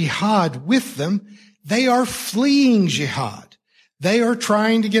bringing jihad with them. They are fleeing jihad. They are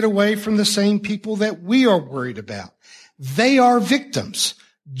trying to get away from the same people that we are worried about. They are victims,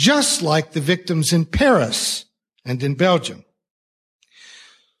 just like the victims in Paris and in Belgium.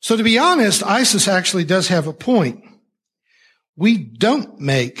 So to be honest, ISIS actually does have a point. We don't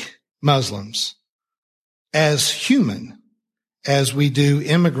make Muslims as human as we do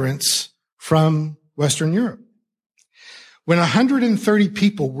immigrants from Western Europe. When 130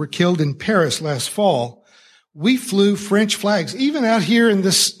 people were killed in Paris last fall, we flew French flags. Even out here in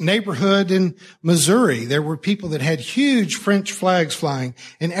this neighborhood in Missouri, there were people that had huge French flags flying,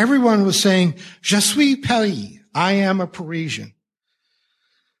 and everyone was saying, "Je suis Paris." I am a Parisian.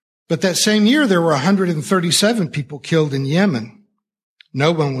 But that same year, there were 137 people killed in Yemen.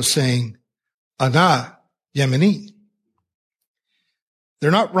 No one was saying, "Ana Yemeni." They're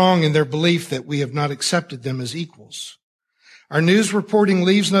not wrong in their belief that we have not accepted them as equals. Our news reporting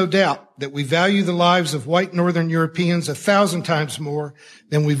leaves no doubt that we value the lives of white Northern Europeans 1,000 times more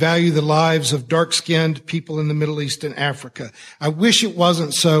than we value the lives of dark-skinned people in the Middle East and Africa. I wish it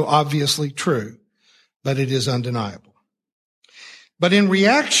wasn't so obviously true, but it is undeniable. But in the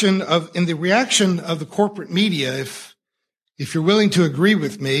reaction of the corporate media, if you're willing to agree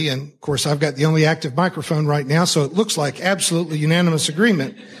with me, and of course I've got the only active microphone right now, so it looks like absolutely unanimous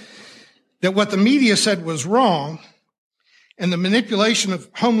agreement, that what the media said was wrong, and the manipulation of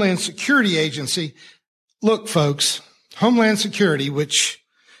Homeland Security Agency. Look, folks, Homeland Security, which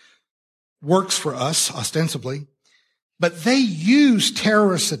works for us ostensibly, but they use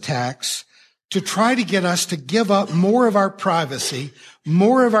terrorist attacks to try to get us to give up more of our privacy,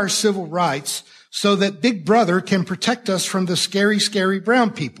 more of our civil rights, so that Big Brother can protect us from the scary, scary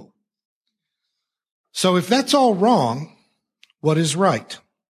brown people. So if that's all wrong, what is right?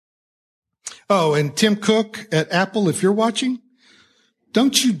 Oh, and Tim Cook at Apple, if you're watching,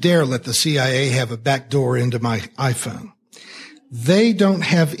 don't you dare let the CIA have a back door into my iPhone. They don't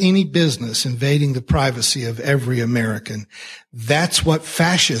have any business invading the privacy of every American. That's what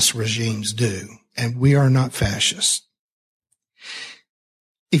fascist regimes do, and we are not fascist.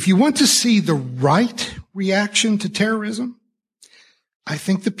 If you want to see the right reaction to terrorism, I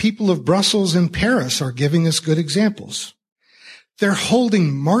think the people of Brussels and Paris are giving us good examples. They're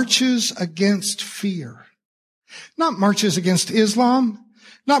holding marches against fear. Not marches against Islam,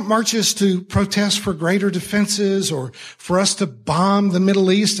 not marches to protest for greater defenses or for us to bomb the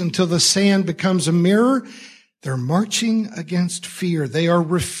Middle East until the sand becomes a mirror. They're marching against fear. They are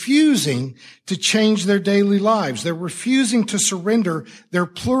refusing to change their daily lives. They're refusing to surrender their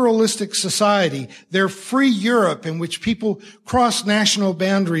pluralistic society, their free Europe in which people cross national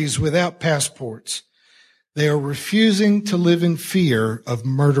boundaries without passports. They are refusing to live in fear of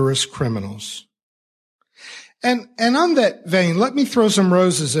murderous criminals. And on that vein, let me throw some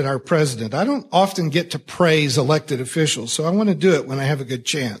roses at our president. I don't often get to praise elected officials, so I want to do it when I have a good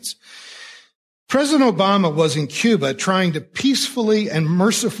chance. President Obama was in Cuba trying to peacefully and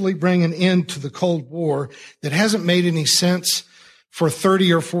mercifully bring an end to the Cold War that hasn't made any sense for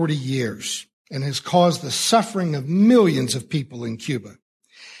 30 or 40 years and has caused the suffering of millions of people in Cuba.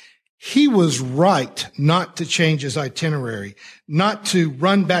 He was right not to change his itinerary, not to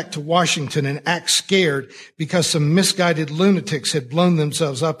run back to Washington and act scared because some misguided lunatics had blown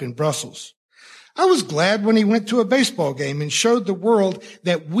themselves up in Brussels. I was glad when he went to a baseball game and showed the world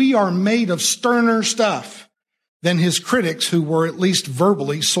that we are made of sterner stuff than his critics who were at least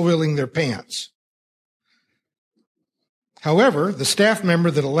verbally soiling their pants. However, the staff member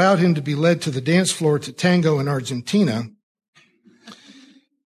that allowed him to be led to the dance floor to tango in Argentina,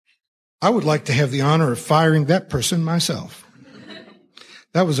 I would like to have the honor of firing that person myself.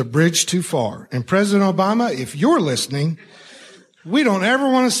 That was a bridge too far. And President Obama, if you're listening, we don't ever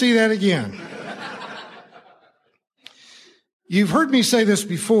want to see that again. You've heard me say this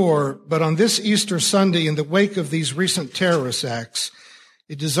before, but on this Easter Sunday, in the wake of these recent terrorist acts,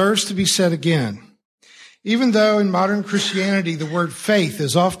 it deserves to be said again. Even though in modern Christianity the word faith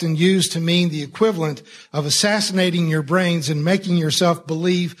is often used to mean the equivalent of assassinating your brains and making yourself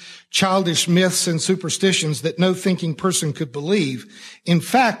believe childish myths and superstitions that no thinking person could believe, in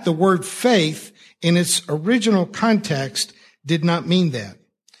fact, the word faith in its original context did not mean that.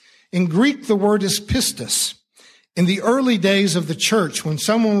 In Greek, the word is pistis. In the early days of the church, when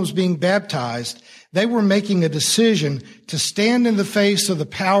someone was being baptized, they were making a decision to stand in the face of the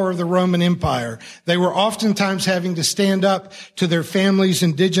power of the Roman Empire. They were oftentimes having to stand up to their family's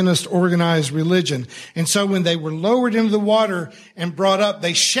indigenous organized religion. And so when they were lowered into the water and brought up,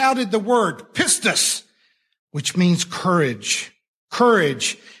 they shouted the word pistis, which means courage.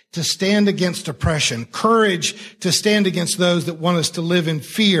 Courage to stand against oppression. Courage to stand against those that want us to live in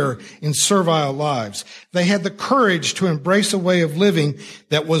fear in servile lives. They had the courage to embrace a way of living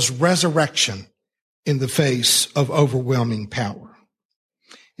that was resurrection in the face of overwhelming power.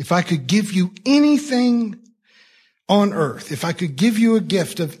 If I could give you anything on earth, if I could give you a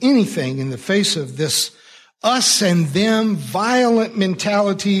gift of anything in the face of this us and them violent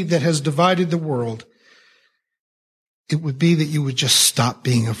mentality that has divided the world, it would be that you would just stop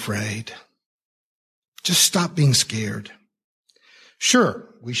being afraid. Just stop being scared. Sure,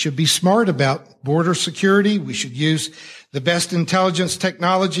 we should be smart about border security. We should use the best intelligence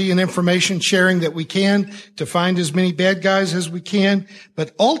technology and information sharing that we can to find as many bad guys as we can.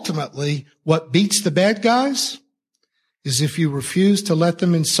 But ultimately, what beats the bad guys is if you refuse to let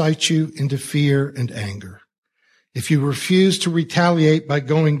them incite you into fear and anger. If you refuse to retaliate by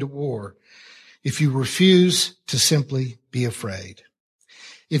going to war. If you refuse to simply be afraid.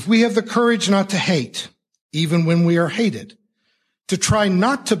 If we have the courage not to hate, even when we are hated, to try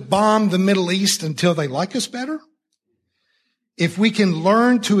not to bomb the Middle East until they like us better, if we can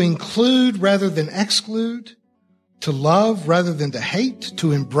learn to include rather than exclude, to love rather than to hate,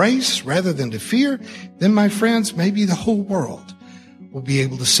 to embrace rather than to fear, then, my friends, maybe the whole world will be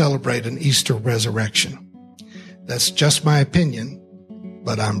able to celebrate an Easter resurrection. That's just my opinion,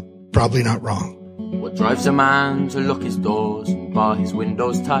 but I'm probably not wrong. What drives a man to lock his doors and bar his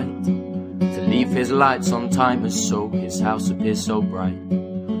windows tight? To leave his lights on timers so his house appears so bright.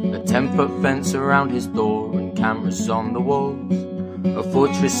 A 10-foot fence around his door and cameras on the walls. A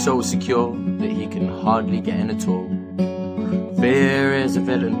fortress so secure that he can hardly get in at all. Fear is a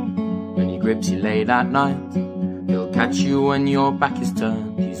villain when he grips you late at night. He'll catch you when your back is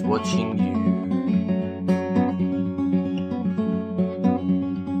turned, he's watching you.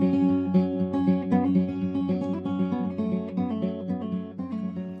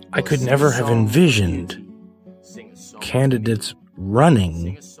 I could never have envisioned candidates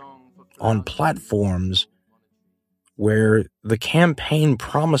running on platforms where the campaign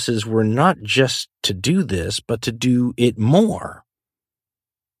promises were not just to do this, but to do it more.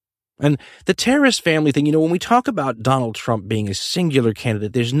 And the terrorist family thing, when we talk about Donald Trump being a singular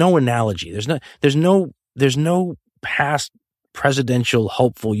candidate, there's no analogy. There's no past presidential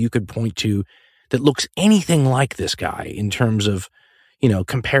hopeful you could point to that looks anything like this guy in terms of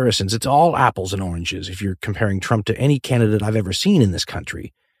comparisons. It's all apples and oranges if you're comparing Trump to any candidate I've ever seen in this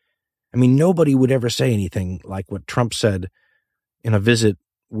country. I mean, nobody would ever say anything like what Trump said in a visit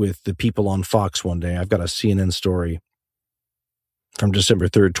with the people on Fox one day. I've got a CNN story from December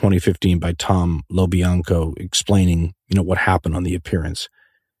 3rd, 2015 by Tom LoBianco explaining, what happened on the appearance.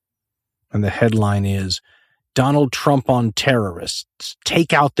 And the headline is, Donald Trump on terrorists,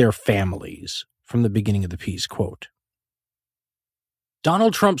 take out their families, from the beginning of the piece, quote.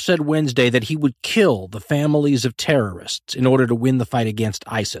 Donald Trump said Wednesday that he would kill the families of terrorists in order to win the fight against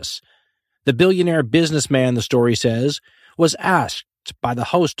ISIS. The billionaire businessman, the story says, was asked by the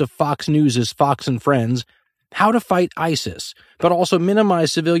host of Fox News' Fox and Friends how to fight ISIS, but also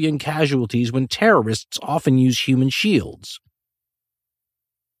minimize civilian casualties when terrorists often use human shields.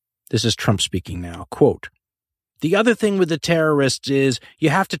 This is Trump speaking now. Quote, "The other thing with the terrorists is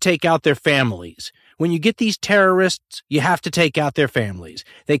you have to take out their families. When you get these terrorists, you have to take out their families.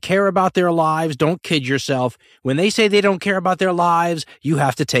 They care about their lives. Don't kid yourself. When they say they don't care about their lives, you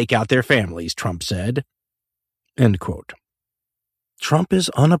have to take out their families," Trump said. End quote. Trump is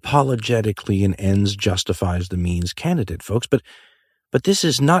unapologetically an ends justifies the means candidate, folks, but this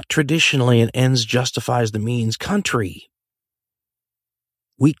is not traditionally an ends justifies the means country.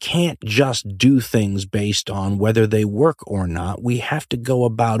 We can't just do things based on whether they work or not. We have to go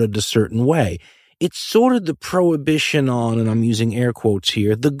about it a certain way. It's sort of the prohibition on, and I'm using air quotes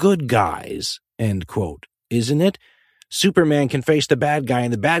here, the good guys, end quote, isn't it? Superman can face the bad guy,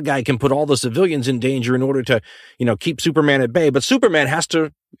 and the bad guy can put all the civilians in danger in order to, keep Superman at bay. But Superman has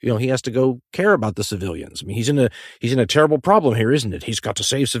to, he has to go care about the civilians. I mean, he's in a terrible problem here, isn't it? He's got to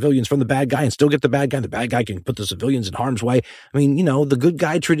save civilians from the bad guy and still get the bad guy. The bad guy can put the civilians in harm's way. I mean, the good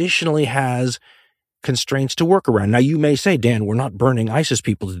guy traditionally has constraints to work around. Now, you may say, Dan, we're not burning ISIS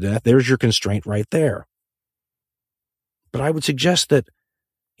people to death. There's your constraint right there. But I would suggest that,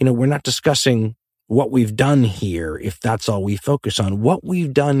 we're not discussing what we've done here, if that's all we focus on. What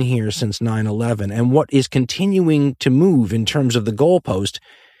we've done here since 9/11 and what is continuing to move in terms of the goalpost,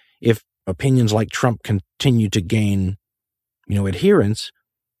 if opinions like Trump continue to gain, adherence,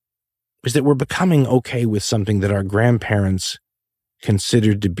 is that we're becoming okay with something that our grandparents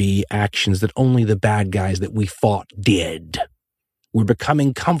considered to be actions that only the bad guys that we fought did. We're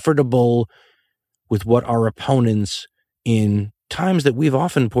becoming comfortable with what our opponents in times that we've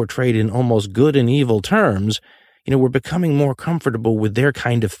often portrayed in almost good and evil terms, we're becoming more comfortable with their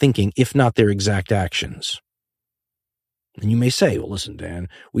kind of thinking, if not their exact actions. And you may say, well, listen, Dan,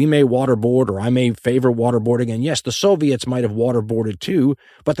 we may waterboard, or I may favor waterboarding. And yes, the Soviets might have waterboarded too,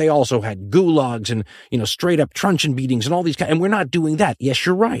 but they also had gulags and, straight up truncheon beatings and all these and we're not doing that. Yes,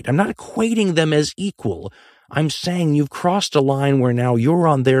 you're right. I'm not equating them as equal. I'm saying you've crossed a line where now you're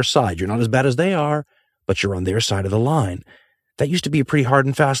on their side. You're not as bad as they are, but you're on their side of the line. That used to be a pretty hard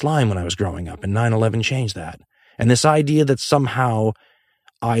and fast line when I was growing up, and 9/11 changed that. And this idea that somehow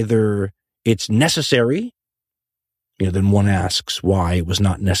either it's necessary, then one asks why it was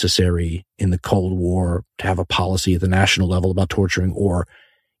not necessary in the Cold War to have a policy at the national level about torturing, or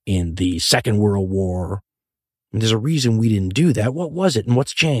in the Second World War. And there's a reason we didn't do that. What was it, and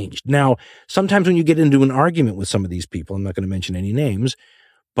what's changed? Now, sometimes when you get into an argument with some of these people, I'm not going to mention any names,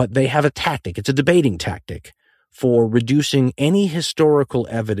 but they have a tactic. It's a debating tactic for reducing any historical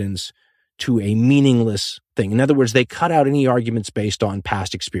evidence to a meaningless thing. In other words, they cut out any arguments based on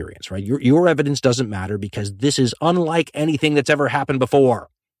past experience, right? Your evidence doesn't matter because this is unlike anything that's ever happened before.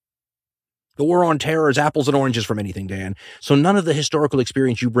 The war on terror is apples and oranges from anything, Dan. So none of the historical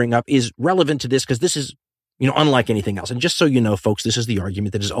experience you bring up is relevant to this because this is, unlike anything else. And just so you know, folks, this is the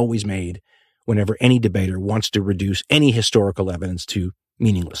argument that is always made whenever any debater wants to reduce any historical evidence to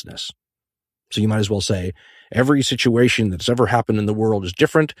meaninglessness. So you might as well say, every situation that's ever happened in the world is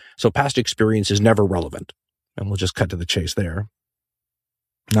different, so past experience is never relevant. And we'll just cut to the chase there.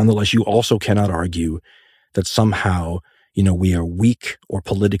 Nonetheless, you also cannot argue that somehow, we are weak or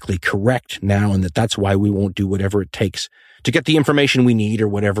politically correct now, and that's why we won't do whatever it takes to get the information we need, or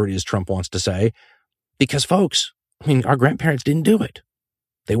whatever it is Trump wants to say. Because, folks, our grandparents didn't do it.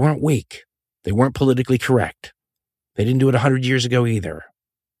 They weren't weak. They weren't politically correct. They didn't do it 100 years ago either.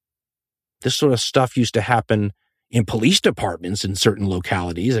 This sort of stuff used to happen in police departments in certain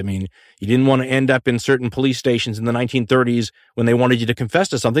localities. I mean, you didn't want to end up in certain police stations in the 1930s when they wanted you to confess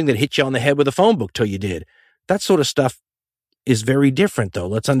to something that hit you on the head with a phone book till you did. That sort of stuff is very different, though,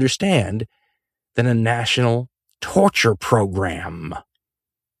 let's understand, than a national torture program.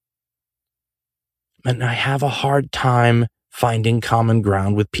 And I have a hard time finding common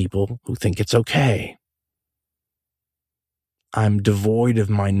ground with people who think it's okay. I'm devoid of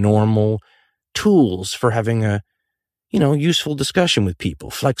my normal tools for having a, useful discussion with people,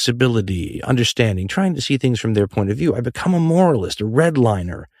 flexibility, understanding, trying to see things from their point of view. I become a moralist, a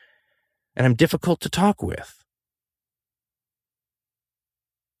redliner, and I'm difficult to talk with.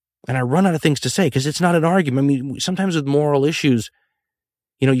 And I run out of things to say because it's not an argument. I mean, sometimes with moral issues,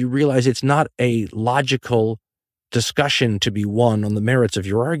 you realize it's not a logical discussion to be won on the merits of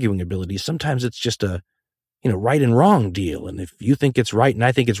your arguing abilities. Sometimes it's just a right and wrong deal. And if you think it's right and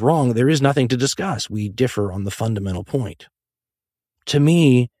I think it's wrong, there is nothing to discuss. We differ on the fundamental point. To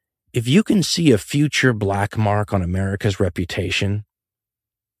me, if you can see a future black mark on America's reputation,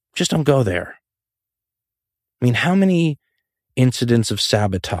 just don't go there. I mean, how many incidents of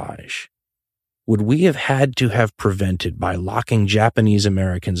sabotage would we have had to have prevented by locking Japanese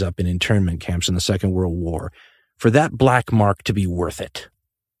Americans up in internment camps in the Second World War for that black mark to be worth it?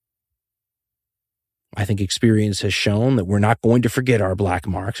 I think experience has shown that we're not going to forget our black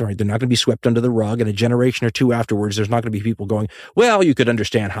marks, all right? They're not going to be swept under the rug, and a generation or two afterwards, there's not going to be people going, well, you could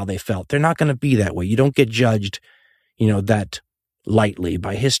understand how they felt. They're not going to be that way. You don't get judged, that lightly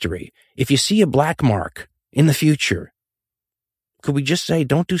by history. If you see a black mark in the future, could we just say,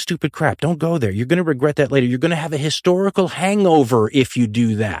 don't do stupid crap. Don't go there. You're going to regret that later. You're going to have a historical hangover if you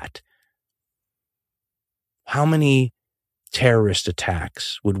do that. How many terrorist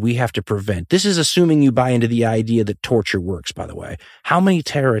attacks would we have to prevent? This is assuming you buy into the idea that torture works, by the way. How many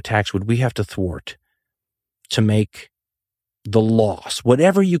terror attacks would we have to thwart to make the loss,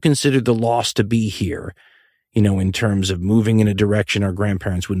 whatever you consider the loss to be here, in terms of moving in a direction our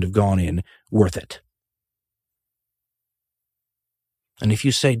grandparents wouldn't have gone in, worth it? And if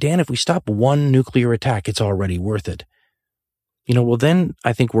you say, Dan, if we stop one nuclear attack, it's already worth it. Well, then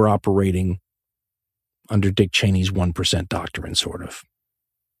I think we're operating under Dick Cheney's 1% doctrine, sort of.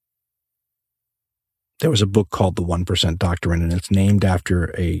 There was a book called The 1% Doctrine, and it's named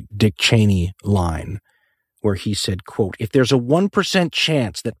after a Dick Cheney line where he said, quote, if there's a 1%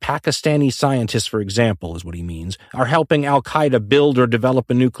 chance that Pakistani scientists, for example, is what he means, are helping al-Qaeda build or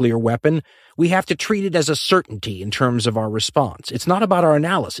develop a nuclear weapon, we have to treat it as a certainty in terms of our response. It's not about our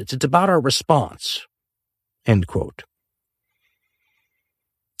analysis. It's about our response. End quote.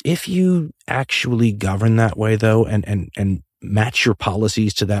 If you actually govern that way, though, and match your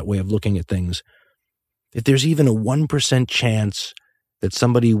policies to that way of looking at things, if there's even a 1% chance that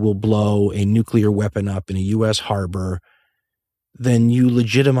somebody will blow a nuclear weapon up in a U.S. harbor, then you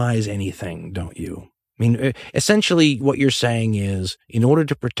legitimize anything, don't you? I mean, essentially what you're saying is, in order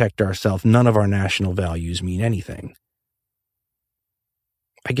to protect ourselves, none of our national values mean anything.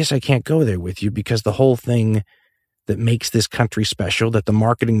 I guess I can't go there with you, because the whole thing that makes this country special, that the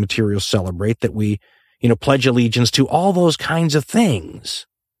marketing materials celebrate, that we, pledge allegiance to, all those kinds of things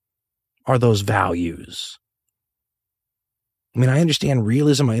are those values. I mean, I understand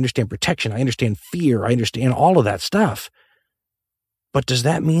realism, I understand protection, I understand fear, I understand all of that stuff. But does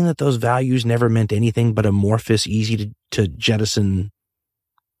that mean that those values never meant anything but amorphous, easy to jettison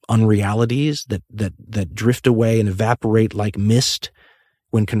unrealities that drift away and evaporate like mist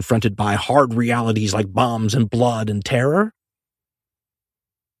when confronted by hard realities like bombs and blood and terror?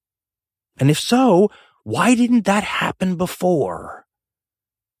 And if so, why didn't that happen before?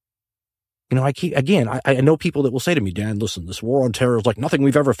 I know people that will say to me, Dan, listen, this war on terror is like nothing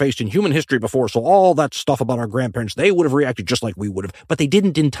we've ever faced in human history before, so all that stuff about our grandparents, they would have reacted just like we would have, but they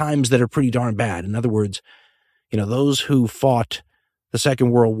didn't in times that are pretty darn bad. In other words, those who fought the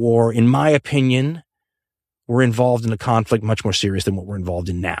Second World War, in my opinion, were involved in a conflict much more serious than what we're involved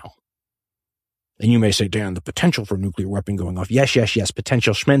in now. And you may say, Dan, the potential for a nuclear weapon going off. Yes,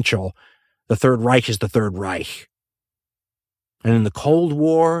 potential schmenschel. The Third Reich is the Third Reich. And in the Cold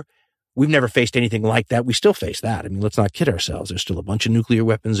War, we've never faced anything like that. We still face that. I mean, let's not kid ourselves. There's still a bunch of nuclear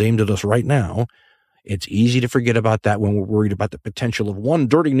weapons aimed at us right now. It's easy to forget about that when we're worried about the potential of one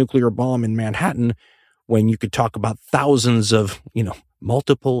dirty nuclear bomb in Manhattan, when you could talk about thousands of,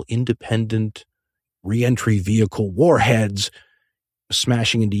 multiple independent reentry vehicle warheads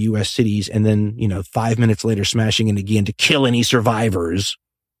smashing into U.S. cities, and then, 5 minutes later smashing in again to kill any survivors,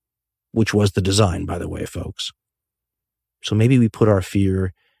 which was the design, by the way, folks. So maybe we put our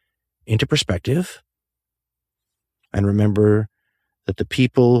fear into perspective and remember that the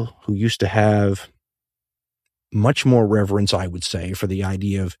people who used to have much more reverence, I would say, for the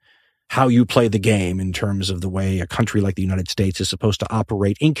idea of how you play the game in terms of the way a country like the United States is supposed to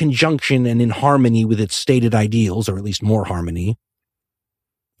operate in conjunction and in harmony with its stated ideals, or at least more harmony,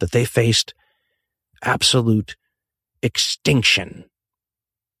 that they faced absolute extinction.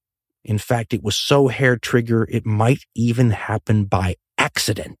 In fact, it was so hair-trigger, it might even happen by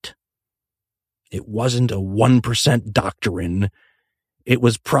accident. It wasn't a 1% doctrine. It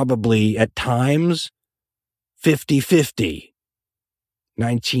was probably, at times, 50-50.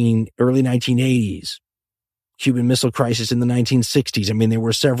 Early 1980s, Cuban Missile Crisis in the 1960s. I mean, there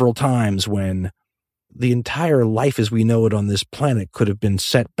were several times when the entire life as we know it on this planet could have been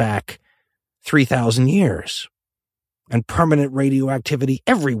set back 3,000 years. And permanent radioactivity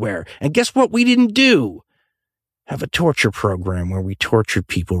everywhere. And guess what we didn't do? Have a torture program where we tortured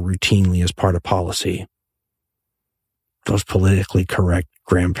people routinely as part of policy. Those politically correct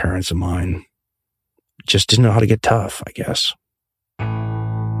grandparents of mine just didn't know how to get tough, I guess.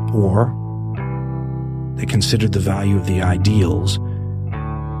 Or they considered the value of the ideals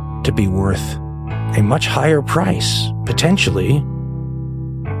to be worth a much higher price, potentially,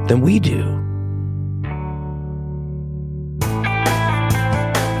 than we do.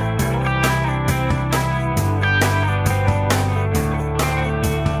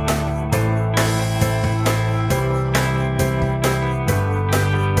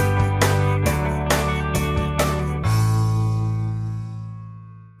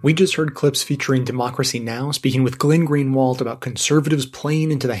 We just heard clips featuring Democracy Now! Speaking with Glenn Greenwald about conservatives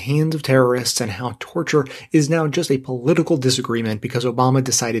playing into the hands of terrorists and how torture is now just a political disagreement because Obama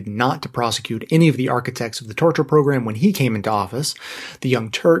decided not to prosecute any of the architects of the torture program when he came into office. The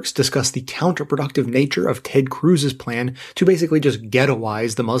Young Turks discussed the counterproductive nature of Ted Cruz's plan to basically just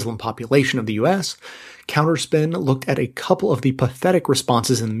ghettoize the Muslim population of the U.S. Counterspin looked at a couple of the pathetic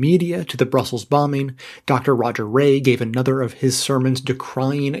responses in the media to the Brussels bombing. Dr. Roger Ray gave another of his sermons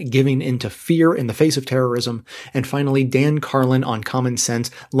decrying giving into fear in the face of terrorism. And finally, Dan Carlin on Common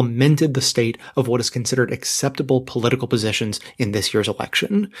Sense lamented the state of what is considered acceptable political positions in this year's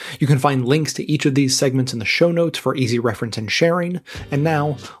election. You can find links to each of these segments in the show notes for easy reference and sharing. And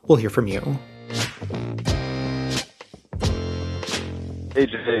now, we'll hear from you. Hey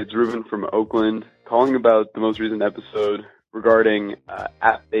Jay, it's Ruben from Oakland, calling about the most recent episode regarding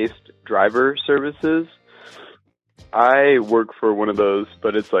app-based driver services. I work for one of those,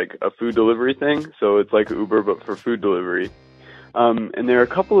 but it's like a food delivery thing, so it's like Uber but for food delivery. And there are a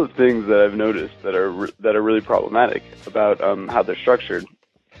couple of things that I've noticed that are really problematic about how they're structured,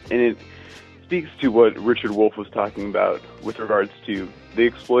 and it speaks to what Richard Wolff was talking about with regards to the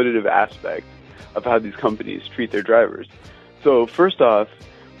exploitative aspect of how these companies treat their drivers. So first off,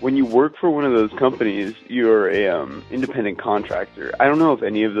 when you work for one of those companies, you're a independent contractor. I don't know if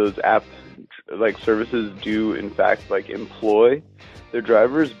any of those app services do in fact employ their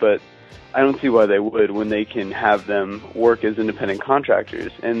drivers, but I don't see why they would when they can have them work as independent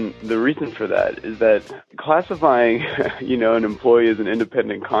contractors. And the reason for that is that classifying, an employee as an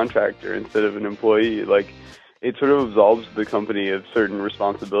independent contractor instead of an employee, it sort of absolves the company of certain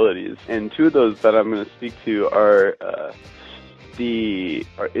responsibilities. And two of those that I'm going to speak to are the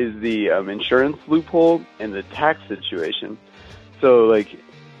insurance loophole and the tax situation. So,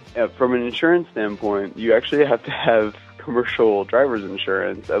 from an insurance standpoint, you actually have to have commercial driver's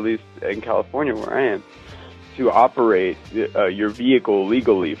insurance, at least in California where I am, to operate your vehicle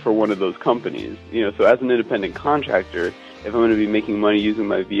legally for one of those companies. So as an independent contractor, if I'm going to be making money using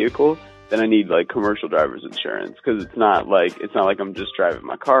my vehicle, then I need commercial driver's insurance, because it's not like I'm just driving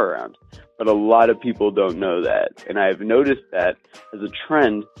my car around. But a lot of people don't know that, and I've noticed that as a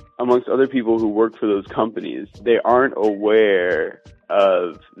trend amongst other people who work for those companies. They aren't aware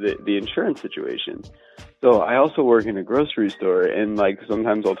of the insurance situation. So I also work in a grocery store, and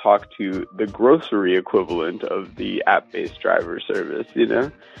sometimes I'll talk to the grocery equivalent of the app-based driver service,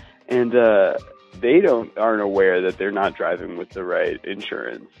 and they aren't aware that they're not driving with the right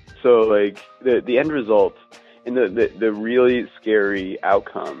insurance. So the end result and the really scary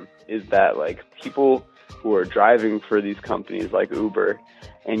outcome is that people who are driving for these companies like Uber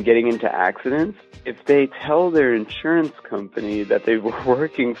and getting into accidents, if they tell their insurance company that they were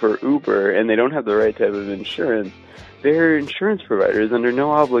working for Uber and they don't have the right type of insurance, their insurance provider is under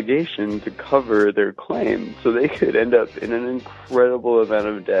no obligation to cover their claim. So they could end up in an incredible amount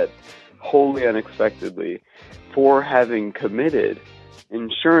of debt, wholly unexpectedly, for having committed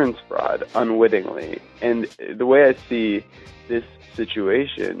insurance fraud unwittingly. And the way I see this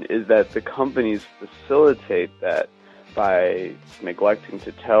situation is that the companies facilitate that by neglecting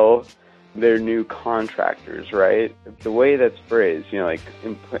to tell their new contractors, right? The way that's phrased,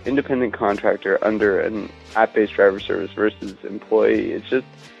 independent contractor under an app-based driver service versus employee, it's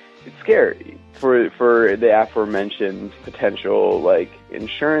scary for the aforementioned potential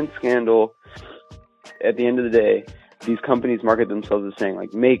insurance scandal. At the end of the day, these companies market themselves as saying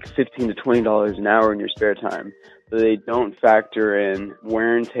make $15 to $20 an hour in your spare time. So they don't factor in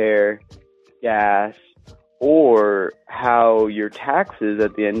wear and tear, gas, or how your taxes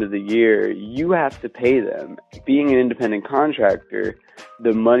at the end of the year, you have to pay them. Being an independent contractor,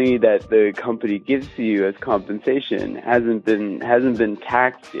 the money that the company gives to you as compensation hasn't been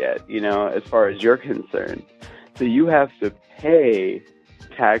taxed yet, as far as you're concerned. So you have to pay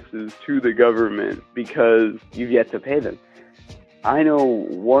taxes to the government because you've yet to pay them. I know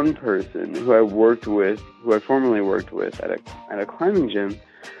one person who I formerly worked with at a climbing gym,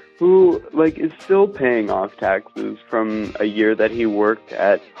 who is still paying off taxes from a year that he worked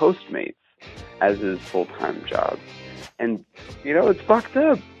at Postmates as his full-time job. And it's fucked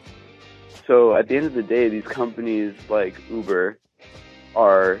up. So at the end of the day, these companies like Uber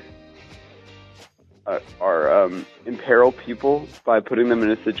are imperil people by putting them in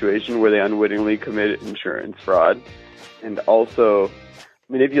a situation where they unwittingly commit insurance fraud, and also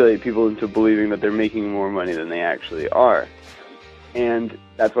manipulate people into believing that they're making more money than they actually are. And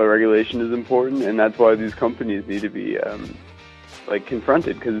that's why regulation is important, and that's why these companies need to be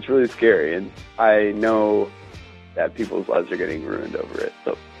confronted, because it's really scary, and I know that people's lives are getting ruined over it.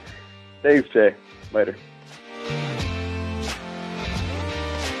 So thanks, Jay. Later.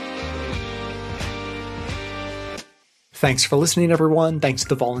 Thanks for listening, everyone. Thanks to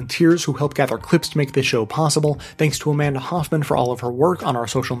the volunteers who help gather clips to make this show possible. Thanks to Amanda Hoffman for all of her work on our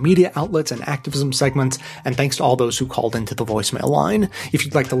social media outlets and activism segments. And thanks to all those who called into the voicemail line. If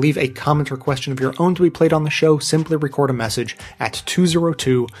you'd like to leave a comment or question of your own to be played on the show, simply record a message at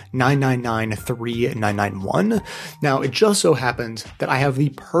 202-999-3991. Now, it just so happens that I have the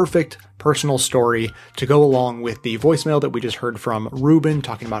perfect personal story to go along with the voicemail that we just heard from Ruben,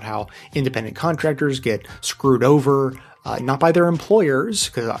 talking about how independent contractors get screwed over, not by their employers,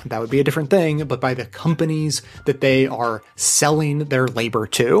 because that would be a different thing, but by the companies that they are selling their labor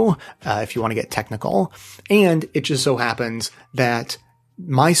to, if you want to get technical. And it just so happens that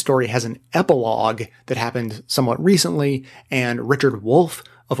my story has an epilogue that happened somewhat recently, and Richard Wolff,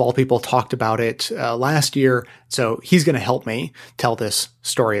 of all people, talked about it last year, so he's going to help me tell this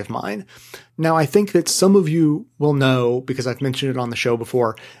story of mine. Now, I think that some of you will know, because I've mentioned it on the show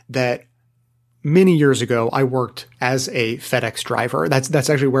before, that many years ago, I worked as a FedEx driver.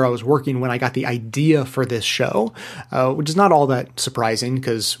 That's actually where I was working when I got the idea for this show, which is not all that surprising,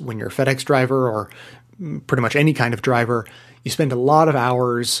 because when you're a FedEx driver, or pretty much any kind of driver, you spend a lot of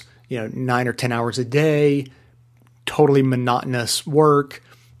hours, 9 or 10 hours a day, totally monotonous work.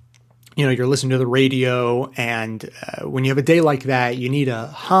 You're listening to the radio, and when you have a day like that, you need a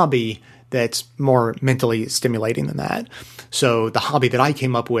hobby that's more mentally stimulating than that. So the hobby that I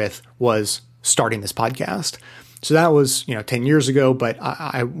came up with was starting this podcast. So that was, 10 years ago, but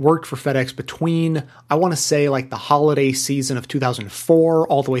I worked for FedEx between, I want to say, like the holiday season of 2004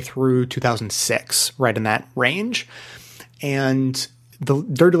 all the way through 2006, right in that range. And the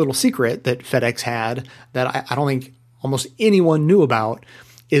dirty little secret that FedEx had that I don't think almost anyone knew about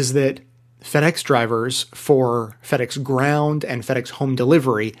is that FedEx drivers for FedEx Ground and FedEx Home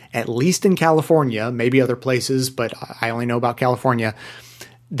Delivery, at least in California, maybe other places, but I only know about California,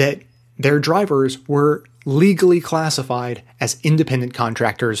 that their drivers were legally classified as independent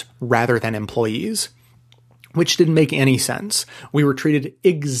contractors rather than employees, which didn't make any sense. We were treated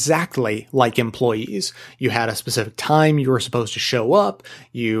exactly like employees. You had a specific time you were supposed to show up.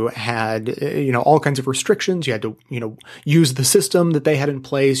 You had, all kinds of restrictions. You had to, use the system that they had in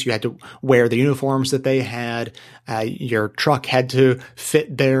place. You had to wear the uniforms that they had. Your truck had to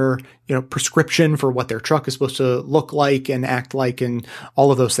fit their, prescription for what their truck is supposed to look like and act like and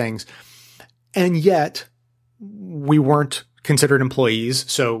all of those things. And yet we weren't considered employees,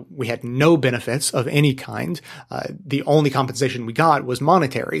 so we had no benefits of any kind. The only compensation we got was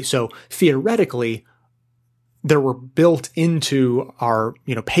monetary. So theoretically, there were built into our,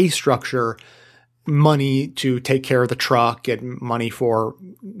 pay structure money to take care of the truck and money for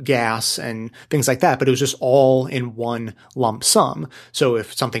gas and things like that. But it was just all in one lump sum. So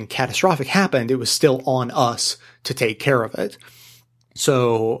if something catastrophic happened, it was still on us to take care of it.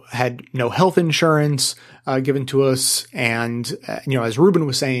 So had no health insurance given to us. And, as Ruben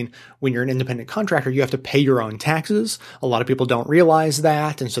was saying, when you're an independent contractor, you have to pay your own taxes. A lot of people don't realize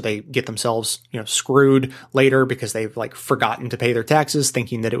that. And so they get themselves, screwed later because they've forgotten to pay their taxes,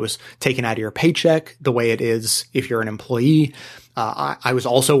 thinking that it was taken out of your paycheck the way it is if you're an employee. I was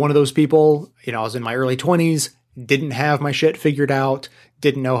also one of those people. I was in my early 20s, didn't have my shit figured out,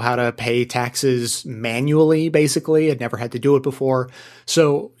 didn't know how to pay taxes manually, basically. I'd never had to do it before.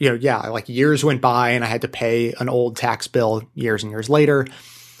 So, years went by and I had to pay an old tax bill years and years later.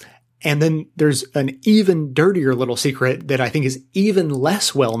 And then there's an even dirtier little secret that I think is even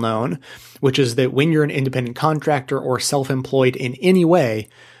less well known, which is that when you're an independent contractor or self-employed in any way,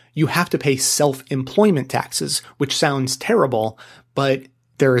 you have to pay self-employment taxes, which sounds terrible, but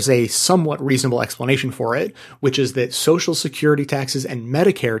there is a somewhat reasonable explanation for it, which is that Social Security taxes and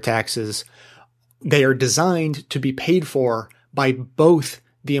Medicare taxes, they are designed to be paid for by both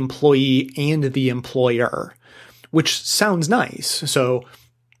the employee and the employer, which sounds nice. So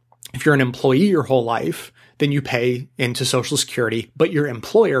if you're an employee your whole life, then you pay into Social Security, but your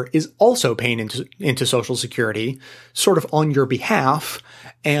employer is also paying into Social Security sort of on your behalf.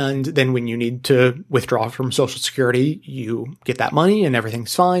 And then when you need to withdraw from Social Security, you get that money and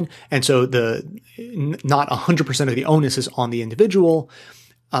everything's fine. And so not 100% of the onus is on the individual.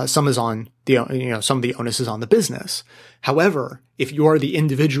 Some is on some of the onus is on the business. However, if you are the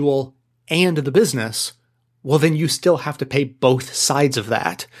individual and the business, well, then you still have to pay both sides of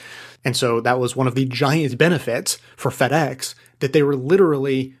that. And so that was one of the giant benefits for FedEx, that they were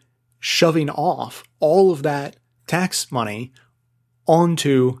literally shoving off all of that tax money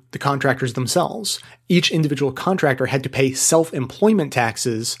onto the contractors themselves. Each individual contractor had to pay self-employment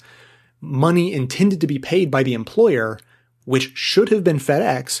taxes, money intended to be paid by the employer, which should have been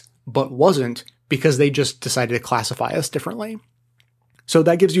FedEx, but wasn't because they just decided to classify us differently. So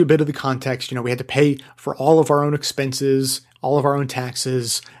that gives you a bit of the context. We had to pay for all of our own expenses, all of our own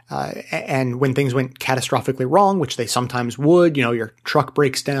taxes. And when things went catastrophically wrong, which they sometimes would, your truck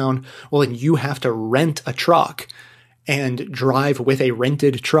breaks down, well, then you have to rent a truck and drive with a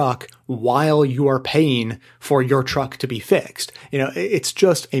rented truck while you are paying for your truck to be fixed. It's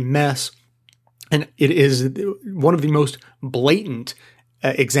just a mess. And it is one of the most blatant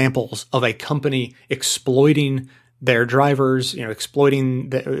examples of a company exploiting their drivers,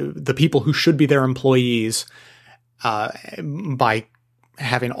 exploiting the people who should be their employees, by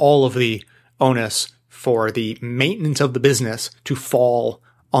having all of the onus for the maintenance of the business to fall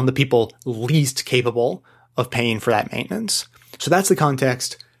on the people least capable of paying for that maintenance. So that's the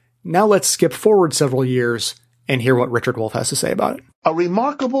context. Now let's skip forward several years and hear what Richard Wolff has to say about it. A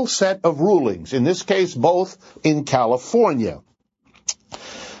remarkable set of rulings, in this case both in California.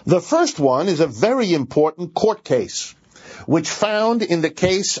 The first one is a very important court case, which found in the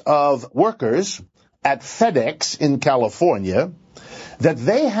case of workers at FedEx in California that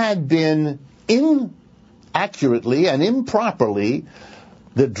they had been inaccurately and improperly,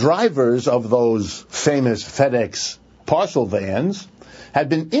 the drivers of those famous FedEx parcel vans had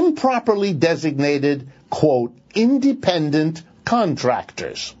been improperly designated, quote, independent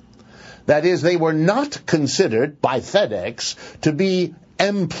contractors. That is, they were not considered by FedEx to be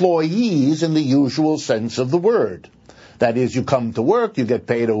employees in the usual sense of the word. That is, you come to work, you get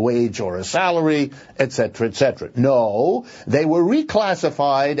paid a wage or a salary, etc., etc. No, they were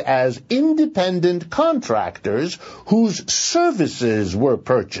reclassified as independent contractors whose services were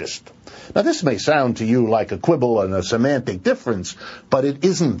purchased. Now, this may sound to you like a quibble and a semantic difference, but it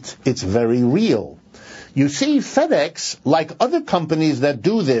isn't. It's very real. You see, FedEx, like other companies that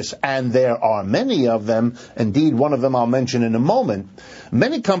do this, and there are many of them, indeed one of them I'll mention in a moment,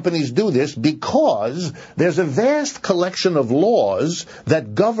 many companies do this because there's a vast collection of laws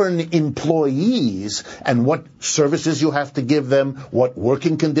that govern employees and what services you have to give them, what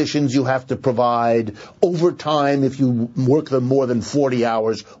working conditions you have to provide, overtime if you work them more than 40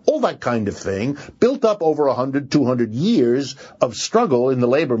 hours, all that kind of thing, built up over 100, 200 years of struggle in the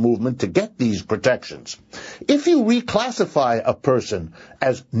labor movement to get these protections. If you reclassify a person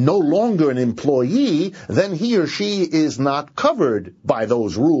as no longer an employee, then he or she is not covered by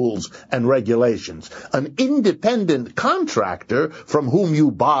those rules and regulations. An independent contractor from whom you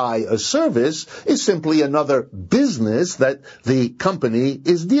buy a service is simply another business that the company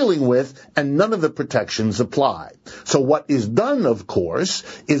is dealing with, and none of the protections apply. So what is done, of course,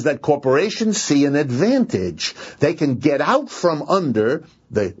 is that corporations see an advantage. They can get out from under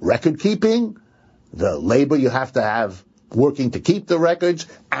the record keeping, the labor you have to have working to keep the records,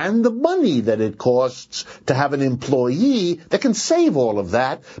 and the money that it costs to have an employee that can save all of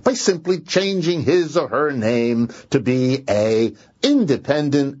that by simply changing his or her name to be a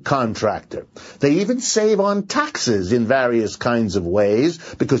independent contractor. They even save on taxes in various kinds of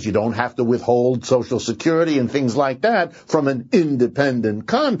ways because you don't have to withhold Social Security and things like that from an independent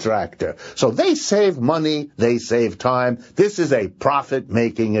contractor. So they save money, they save time. This is a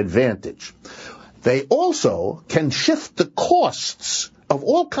profit-making advantage. They also can shift the costs of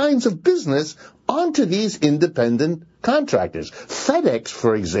all kinds of business onto these independent contractors. FedEx,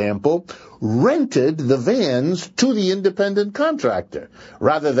 for example, rented the vans to the independent contractor.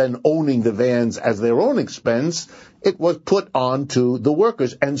 Rather than owning the vans as their own expense, it was put onto the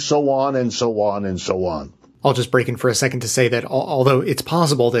workers, and so on and so on and so on. I'll just break in for a second to say that although it's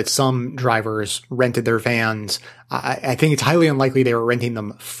possible that some drivers rented their vans, I think it's highly unlikely they were renting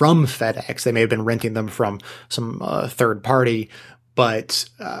them from FedEx. They may have been renting them from some third party. But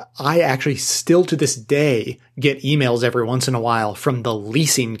I actually still to this day get emails every once in a while from the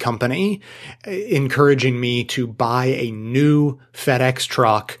leasing company encouraging me to buy a new FedEx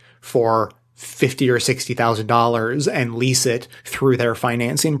truck for $50,000 or $60,000 and lease it through their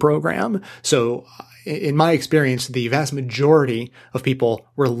financing program. So in my experience, the vast majority of people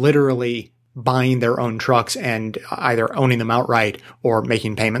were literally buying their own trucks and either owning them outright or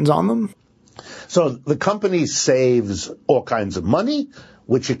making payments on them. So the company saves all kinds of money,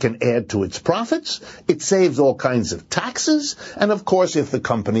 which it can add to its profits. It saves all kinds of taxes. And of course, if the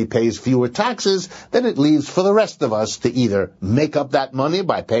company pays fewer taxes, then it leaves for the rest of us to either make up that money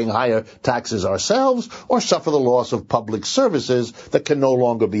by paying higher taxes ourselves or suffer the loss of public services that can no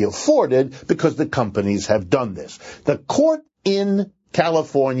longer be afforded because the companies have done this. The court in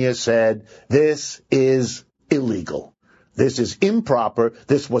California said this is illegal. This is improper.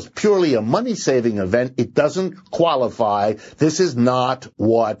 This was purely a money-saving event. It doesn't qualify. This is not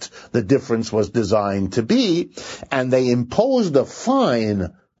what the difference was designed to be. And they imposed a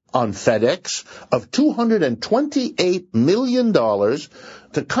fine on FedEx of $228 million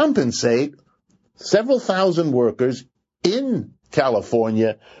to compensate several thousand workers in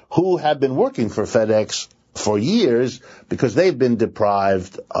California who have been working for FedEx for years because they've been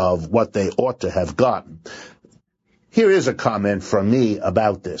deprived of what they ought to have gotten. Here is a comment from me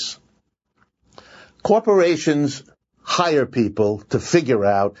about this. Corporations hire people to figure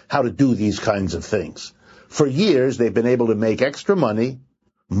out how to do these kinds of things. For years, they've been able to make extra money,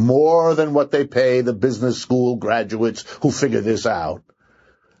 more than what they pay the business school graduates who figure this out.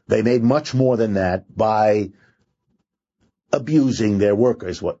 They made much more than that by abusing their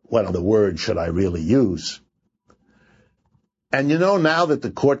workers. What other word should I really use? And now that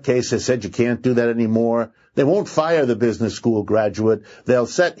the court case has said you can't do that anymore, they won't fire the business school graduate. They'll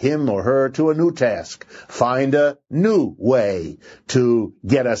set him or her to a new task. Find a new way to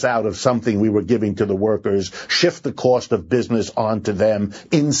get us out of something we were giving to the workers. Shift the cost of business onto them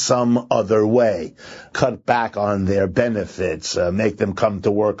in some other way. Cut back on their benefits. Make them come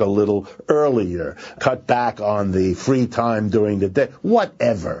to work a little earlier. Cut back on the free time during the day.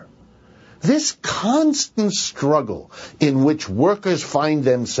 Whatever. This constant struggle in which workers find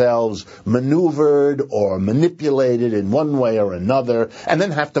themselves maneuvered or manipulated in one way or another and then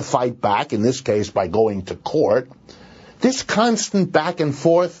have to fight back, in this case by going to court, this constant back and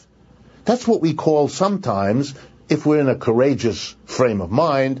forth, that's what we call sometimes, if we're in a courageous frame of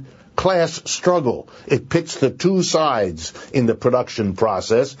mind, class struggle. It pits the two sides in the production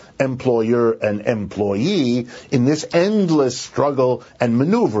process, employer and employee, in this endless struggle and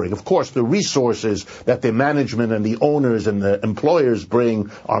maneuvering. Of course, the resources that the management and the owners and the employers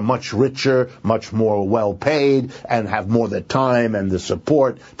bring are much richer, much more well-paid, and have more the time and the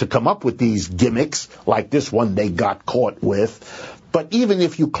support to come up with these gimmicks, like this one they got caught with. But even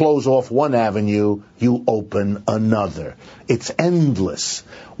if you close off one avenue, you open another. It's endless.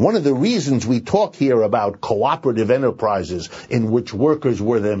 One of the reasons we talk here about cooperative enterprises in which workers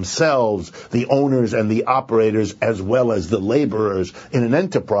were themselves the owners and the operators as well as the laborers in an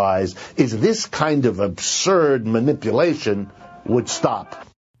enterprise is this kind of absurd manipulation would stop.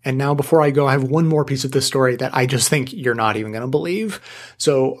 And now before I go, I have one more piece of this story that I just think you're not even going to believe.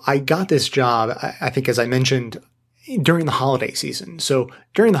 So I got this job, I think as I mentioned, during the holiday season. So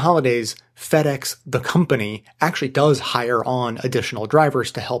during the holidays, FedEx, the company, actually does hire on additional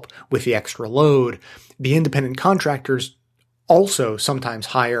drivers to help with the extra load. The independent contractors also sometimes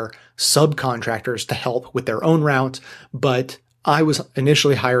hire subcontractors to help with their own routes, but I was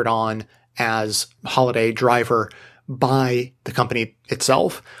initially hired on as holiday driver by the company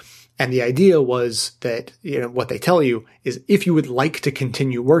itself. And the idea was that, what they tell you is if you would like to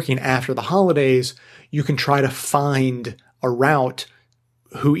continue working after the holidays, you can try to find a route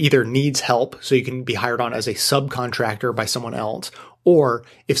who either needs help, so you can be hired on as a subcontractor by someone else, or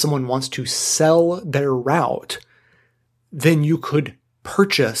if someone wants to sell their route, then you could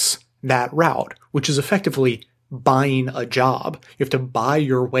purchase that route, which is effectively buying a job. You have to buy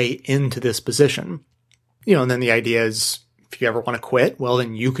your way into this position. And then the idea is, if you ever want to quit, well,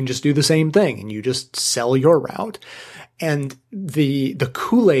 then you can just do the same thing and you just sell your route. And the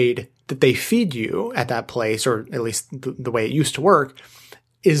Kool-Aid that they feed you at that place, or at least the way it used to work,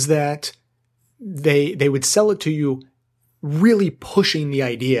 is that they would sell it to you really pushing the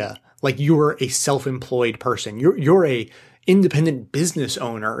idea like you're a self-employed person. You're a independent business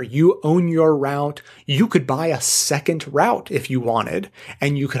owner. You own your route. You could buy a second route if you wanted,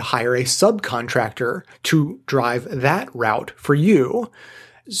 and you could hire a subcontractor to drive that route for you.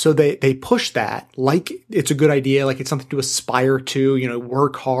 So they push that like it's a good idea, like it's something to aspire to,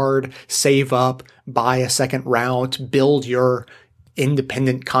 work hard, save up, buy a second route, build your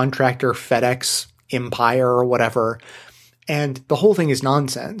independent contractor FedEx empire or whatever. And the whole thing is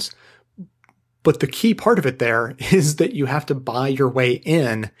nonsense. But the key part of it there is that you have to buy your way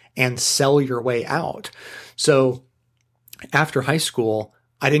in and sell your way out. So after high school,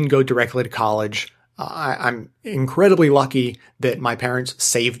 I didn't go directly to college. I'm incredibly lucky that my parents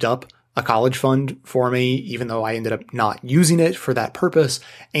saved up a college fund for me, even though I ended up not using it for that purpose,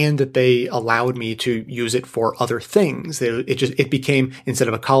 and that they allowed me to use it for other things. It became, instead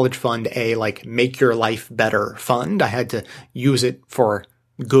of a college fund, a make your life better fund. I had to use it for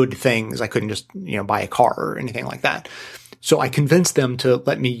good things. I couldn't just, buy a car or anything like that. So I convinced them to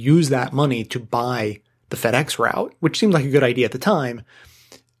let me use that money to buy the FedEx route, which seemed like a good idea at the time.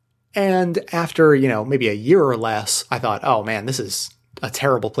 And after, maybe a year or less, I thought, oh man, this is a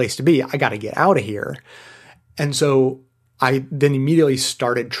terrible place to be. I got to get out of here. And so I then immediately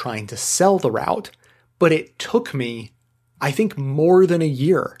started trying to sell the route, but it took me, I think, more than a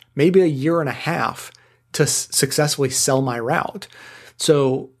year, maybe a year and a half to successfully sell my route.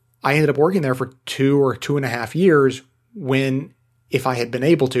 So I ended up working there for 2 or 2.5 years when, if I had been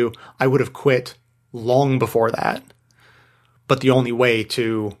able to, I would have quit long before that. But the only way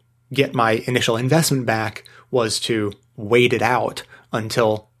to get my initial investment back was to wait it out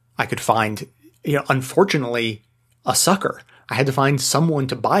until I could find, unfortunately, a sucker. I had to find someone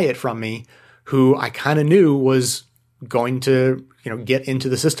to buy it from me who I kind of knew was going to, get into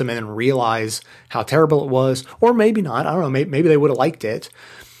the system and then realize how terrible it was, or maybe not. I don't know. Maybe they would have liked it,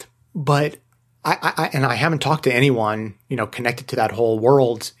 but I haven't talked to anyone, connected to that whole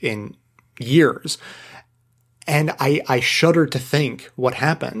world in years. And I shudder to think what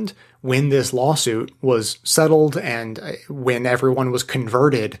happened when this lawsuit was settled and when everyone was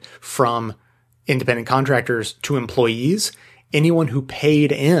converted from independent contractors to employees. Anyone who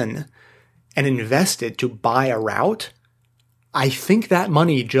paid in and invested to buy a route, I think that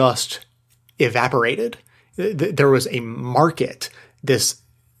money just evaporated. There was a market, this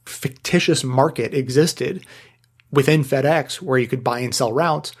fictitious market existed within FedEx where you could buy and sell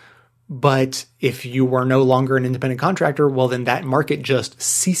routes. But if you were no longer an independent contractor, well, then that market just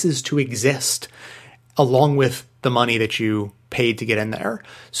ceases to exist along with the money that you paid to get in there.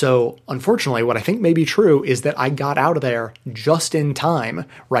 So unfortunately, what I think may be true is that I got out of there just in time,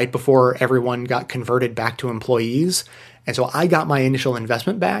 right before everyone got converted back to employees. And so I got my initial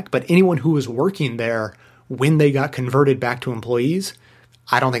investment back, but anyone who was working there when they got converted back to employees,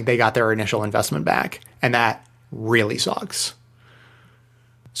 I don't think they got their initial investment back. And that really sucks.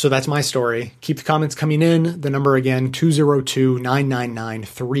 So that's my story. Keep the comments coming in. The number again,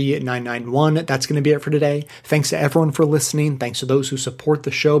 202-999-3991. That's going to be it for today. Thanks to everyone for listening. Thanks to those who support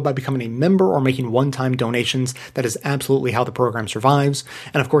the show by becoming a member or making one-time donations. That is absolutely how the program survives.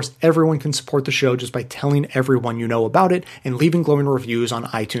 And of course, everyone can support the show just by telling everyone you know about it and leaving glowing reviews on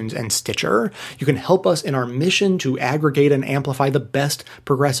iTunes and Stitcher. You can help us in our mission to aggregate and amplify the best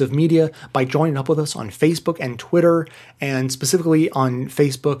progressive media by joining up with us on Facebook and Twitter, and specifically on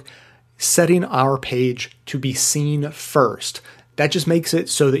Facebook, setting our page to be seen first. That just makes it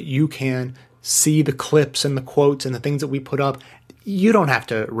so that you can see the clips and the quotes and the things that we put up. You don't have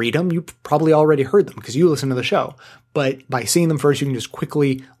to read them. You probably already heard them because you listen to the show. But by seeing them first, you can just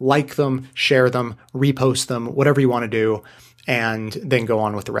quickly like them, share them, repost them, whatever you want to do, and then go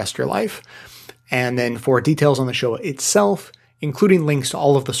on with the rest of your life. And then for details on the show itself, including links to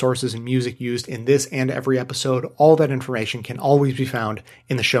all of the sources and music used in this and every episode, all that information can always be found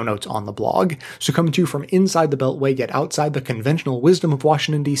in the show notes on the blog. So coming to you from inside the Beltway, yet outside the conventional wisdom of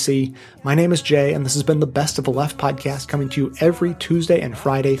Washington, D.C., my name is Jay, and this has been the Best of the Left podcast, coming to you every Tuesday and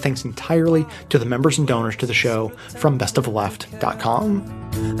Friday, thanks entirely to the members and donors to the show from bestoftheleft.com.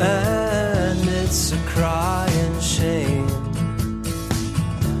 And it's a crying shame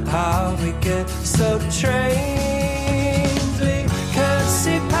how we get so trained.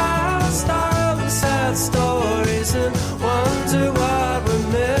 See past all the sad stories and wonder what we're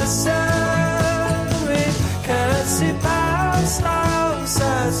missing. We can't see past all the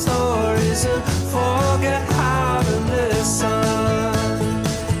sad stories and forget how to listen.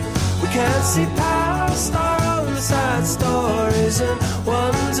 We can't see past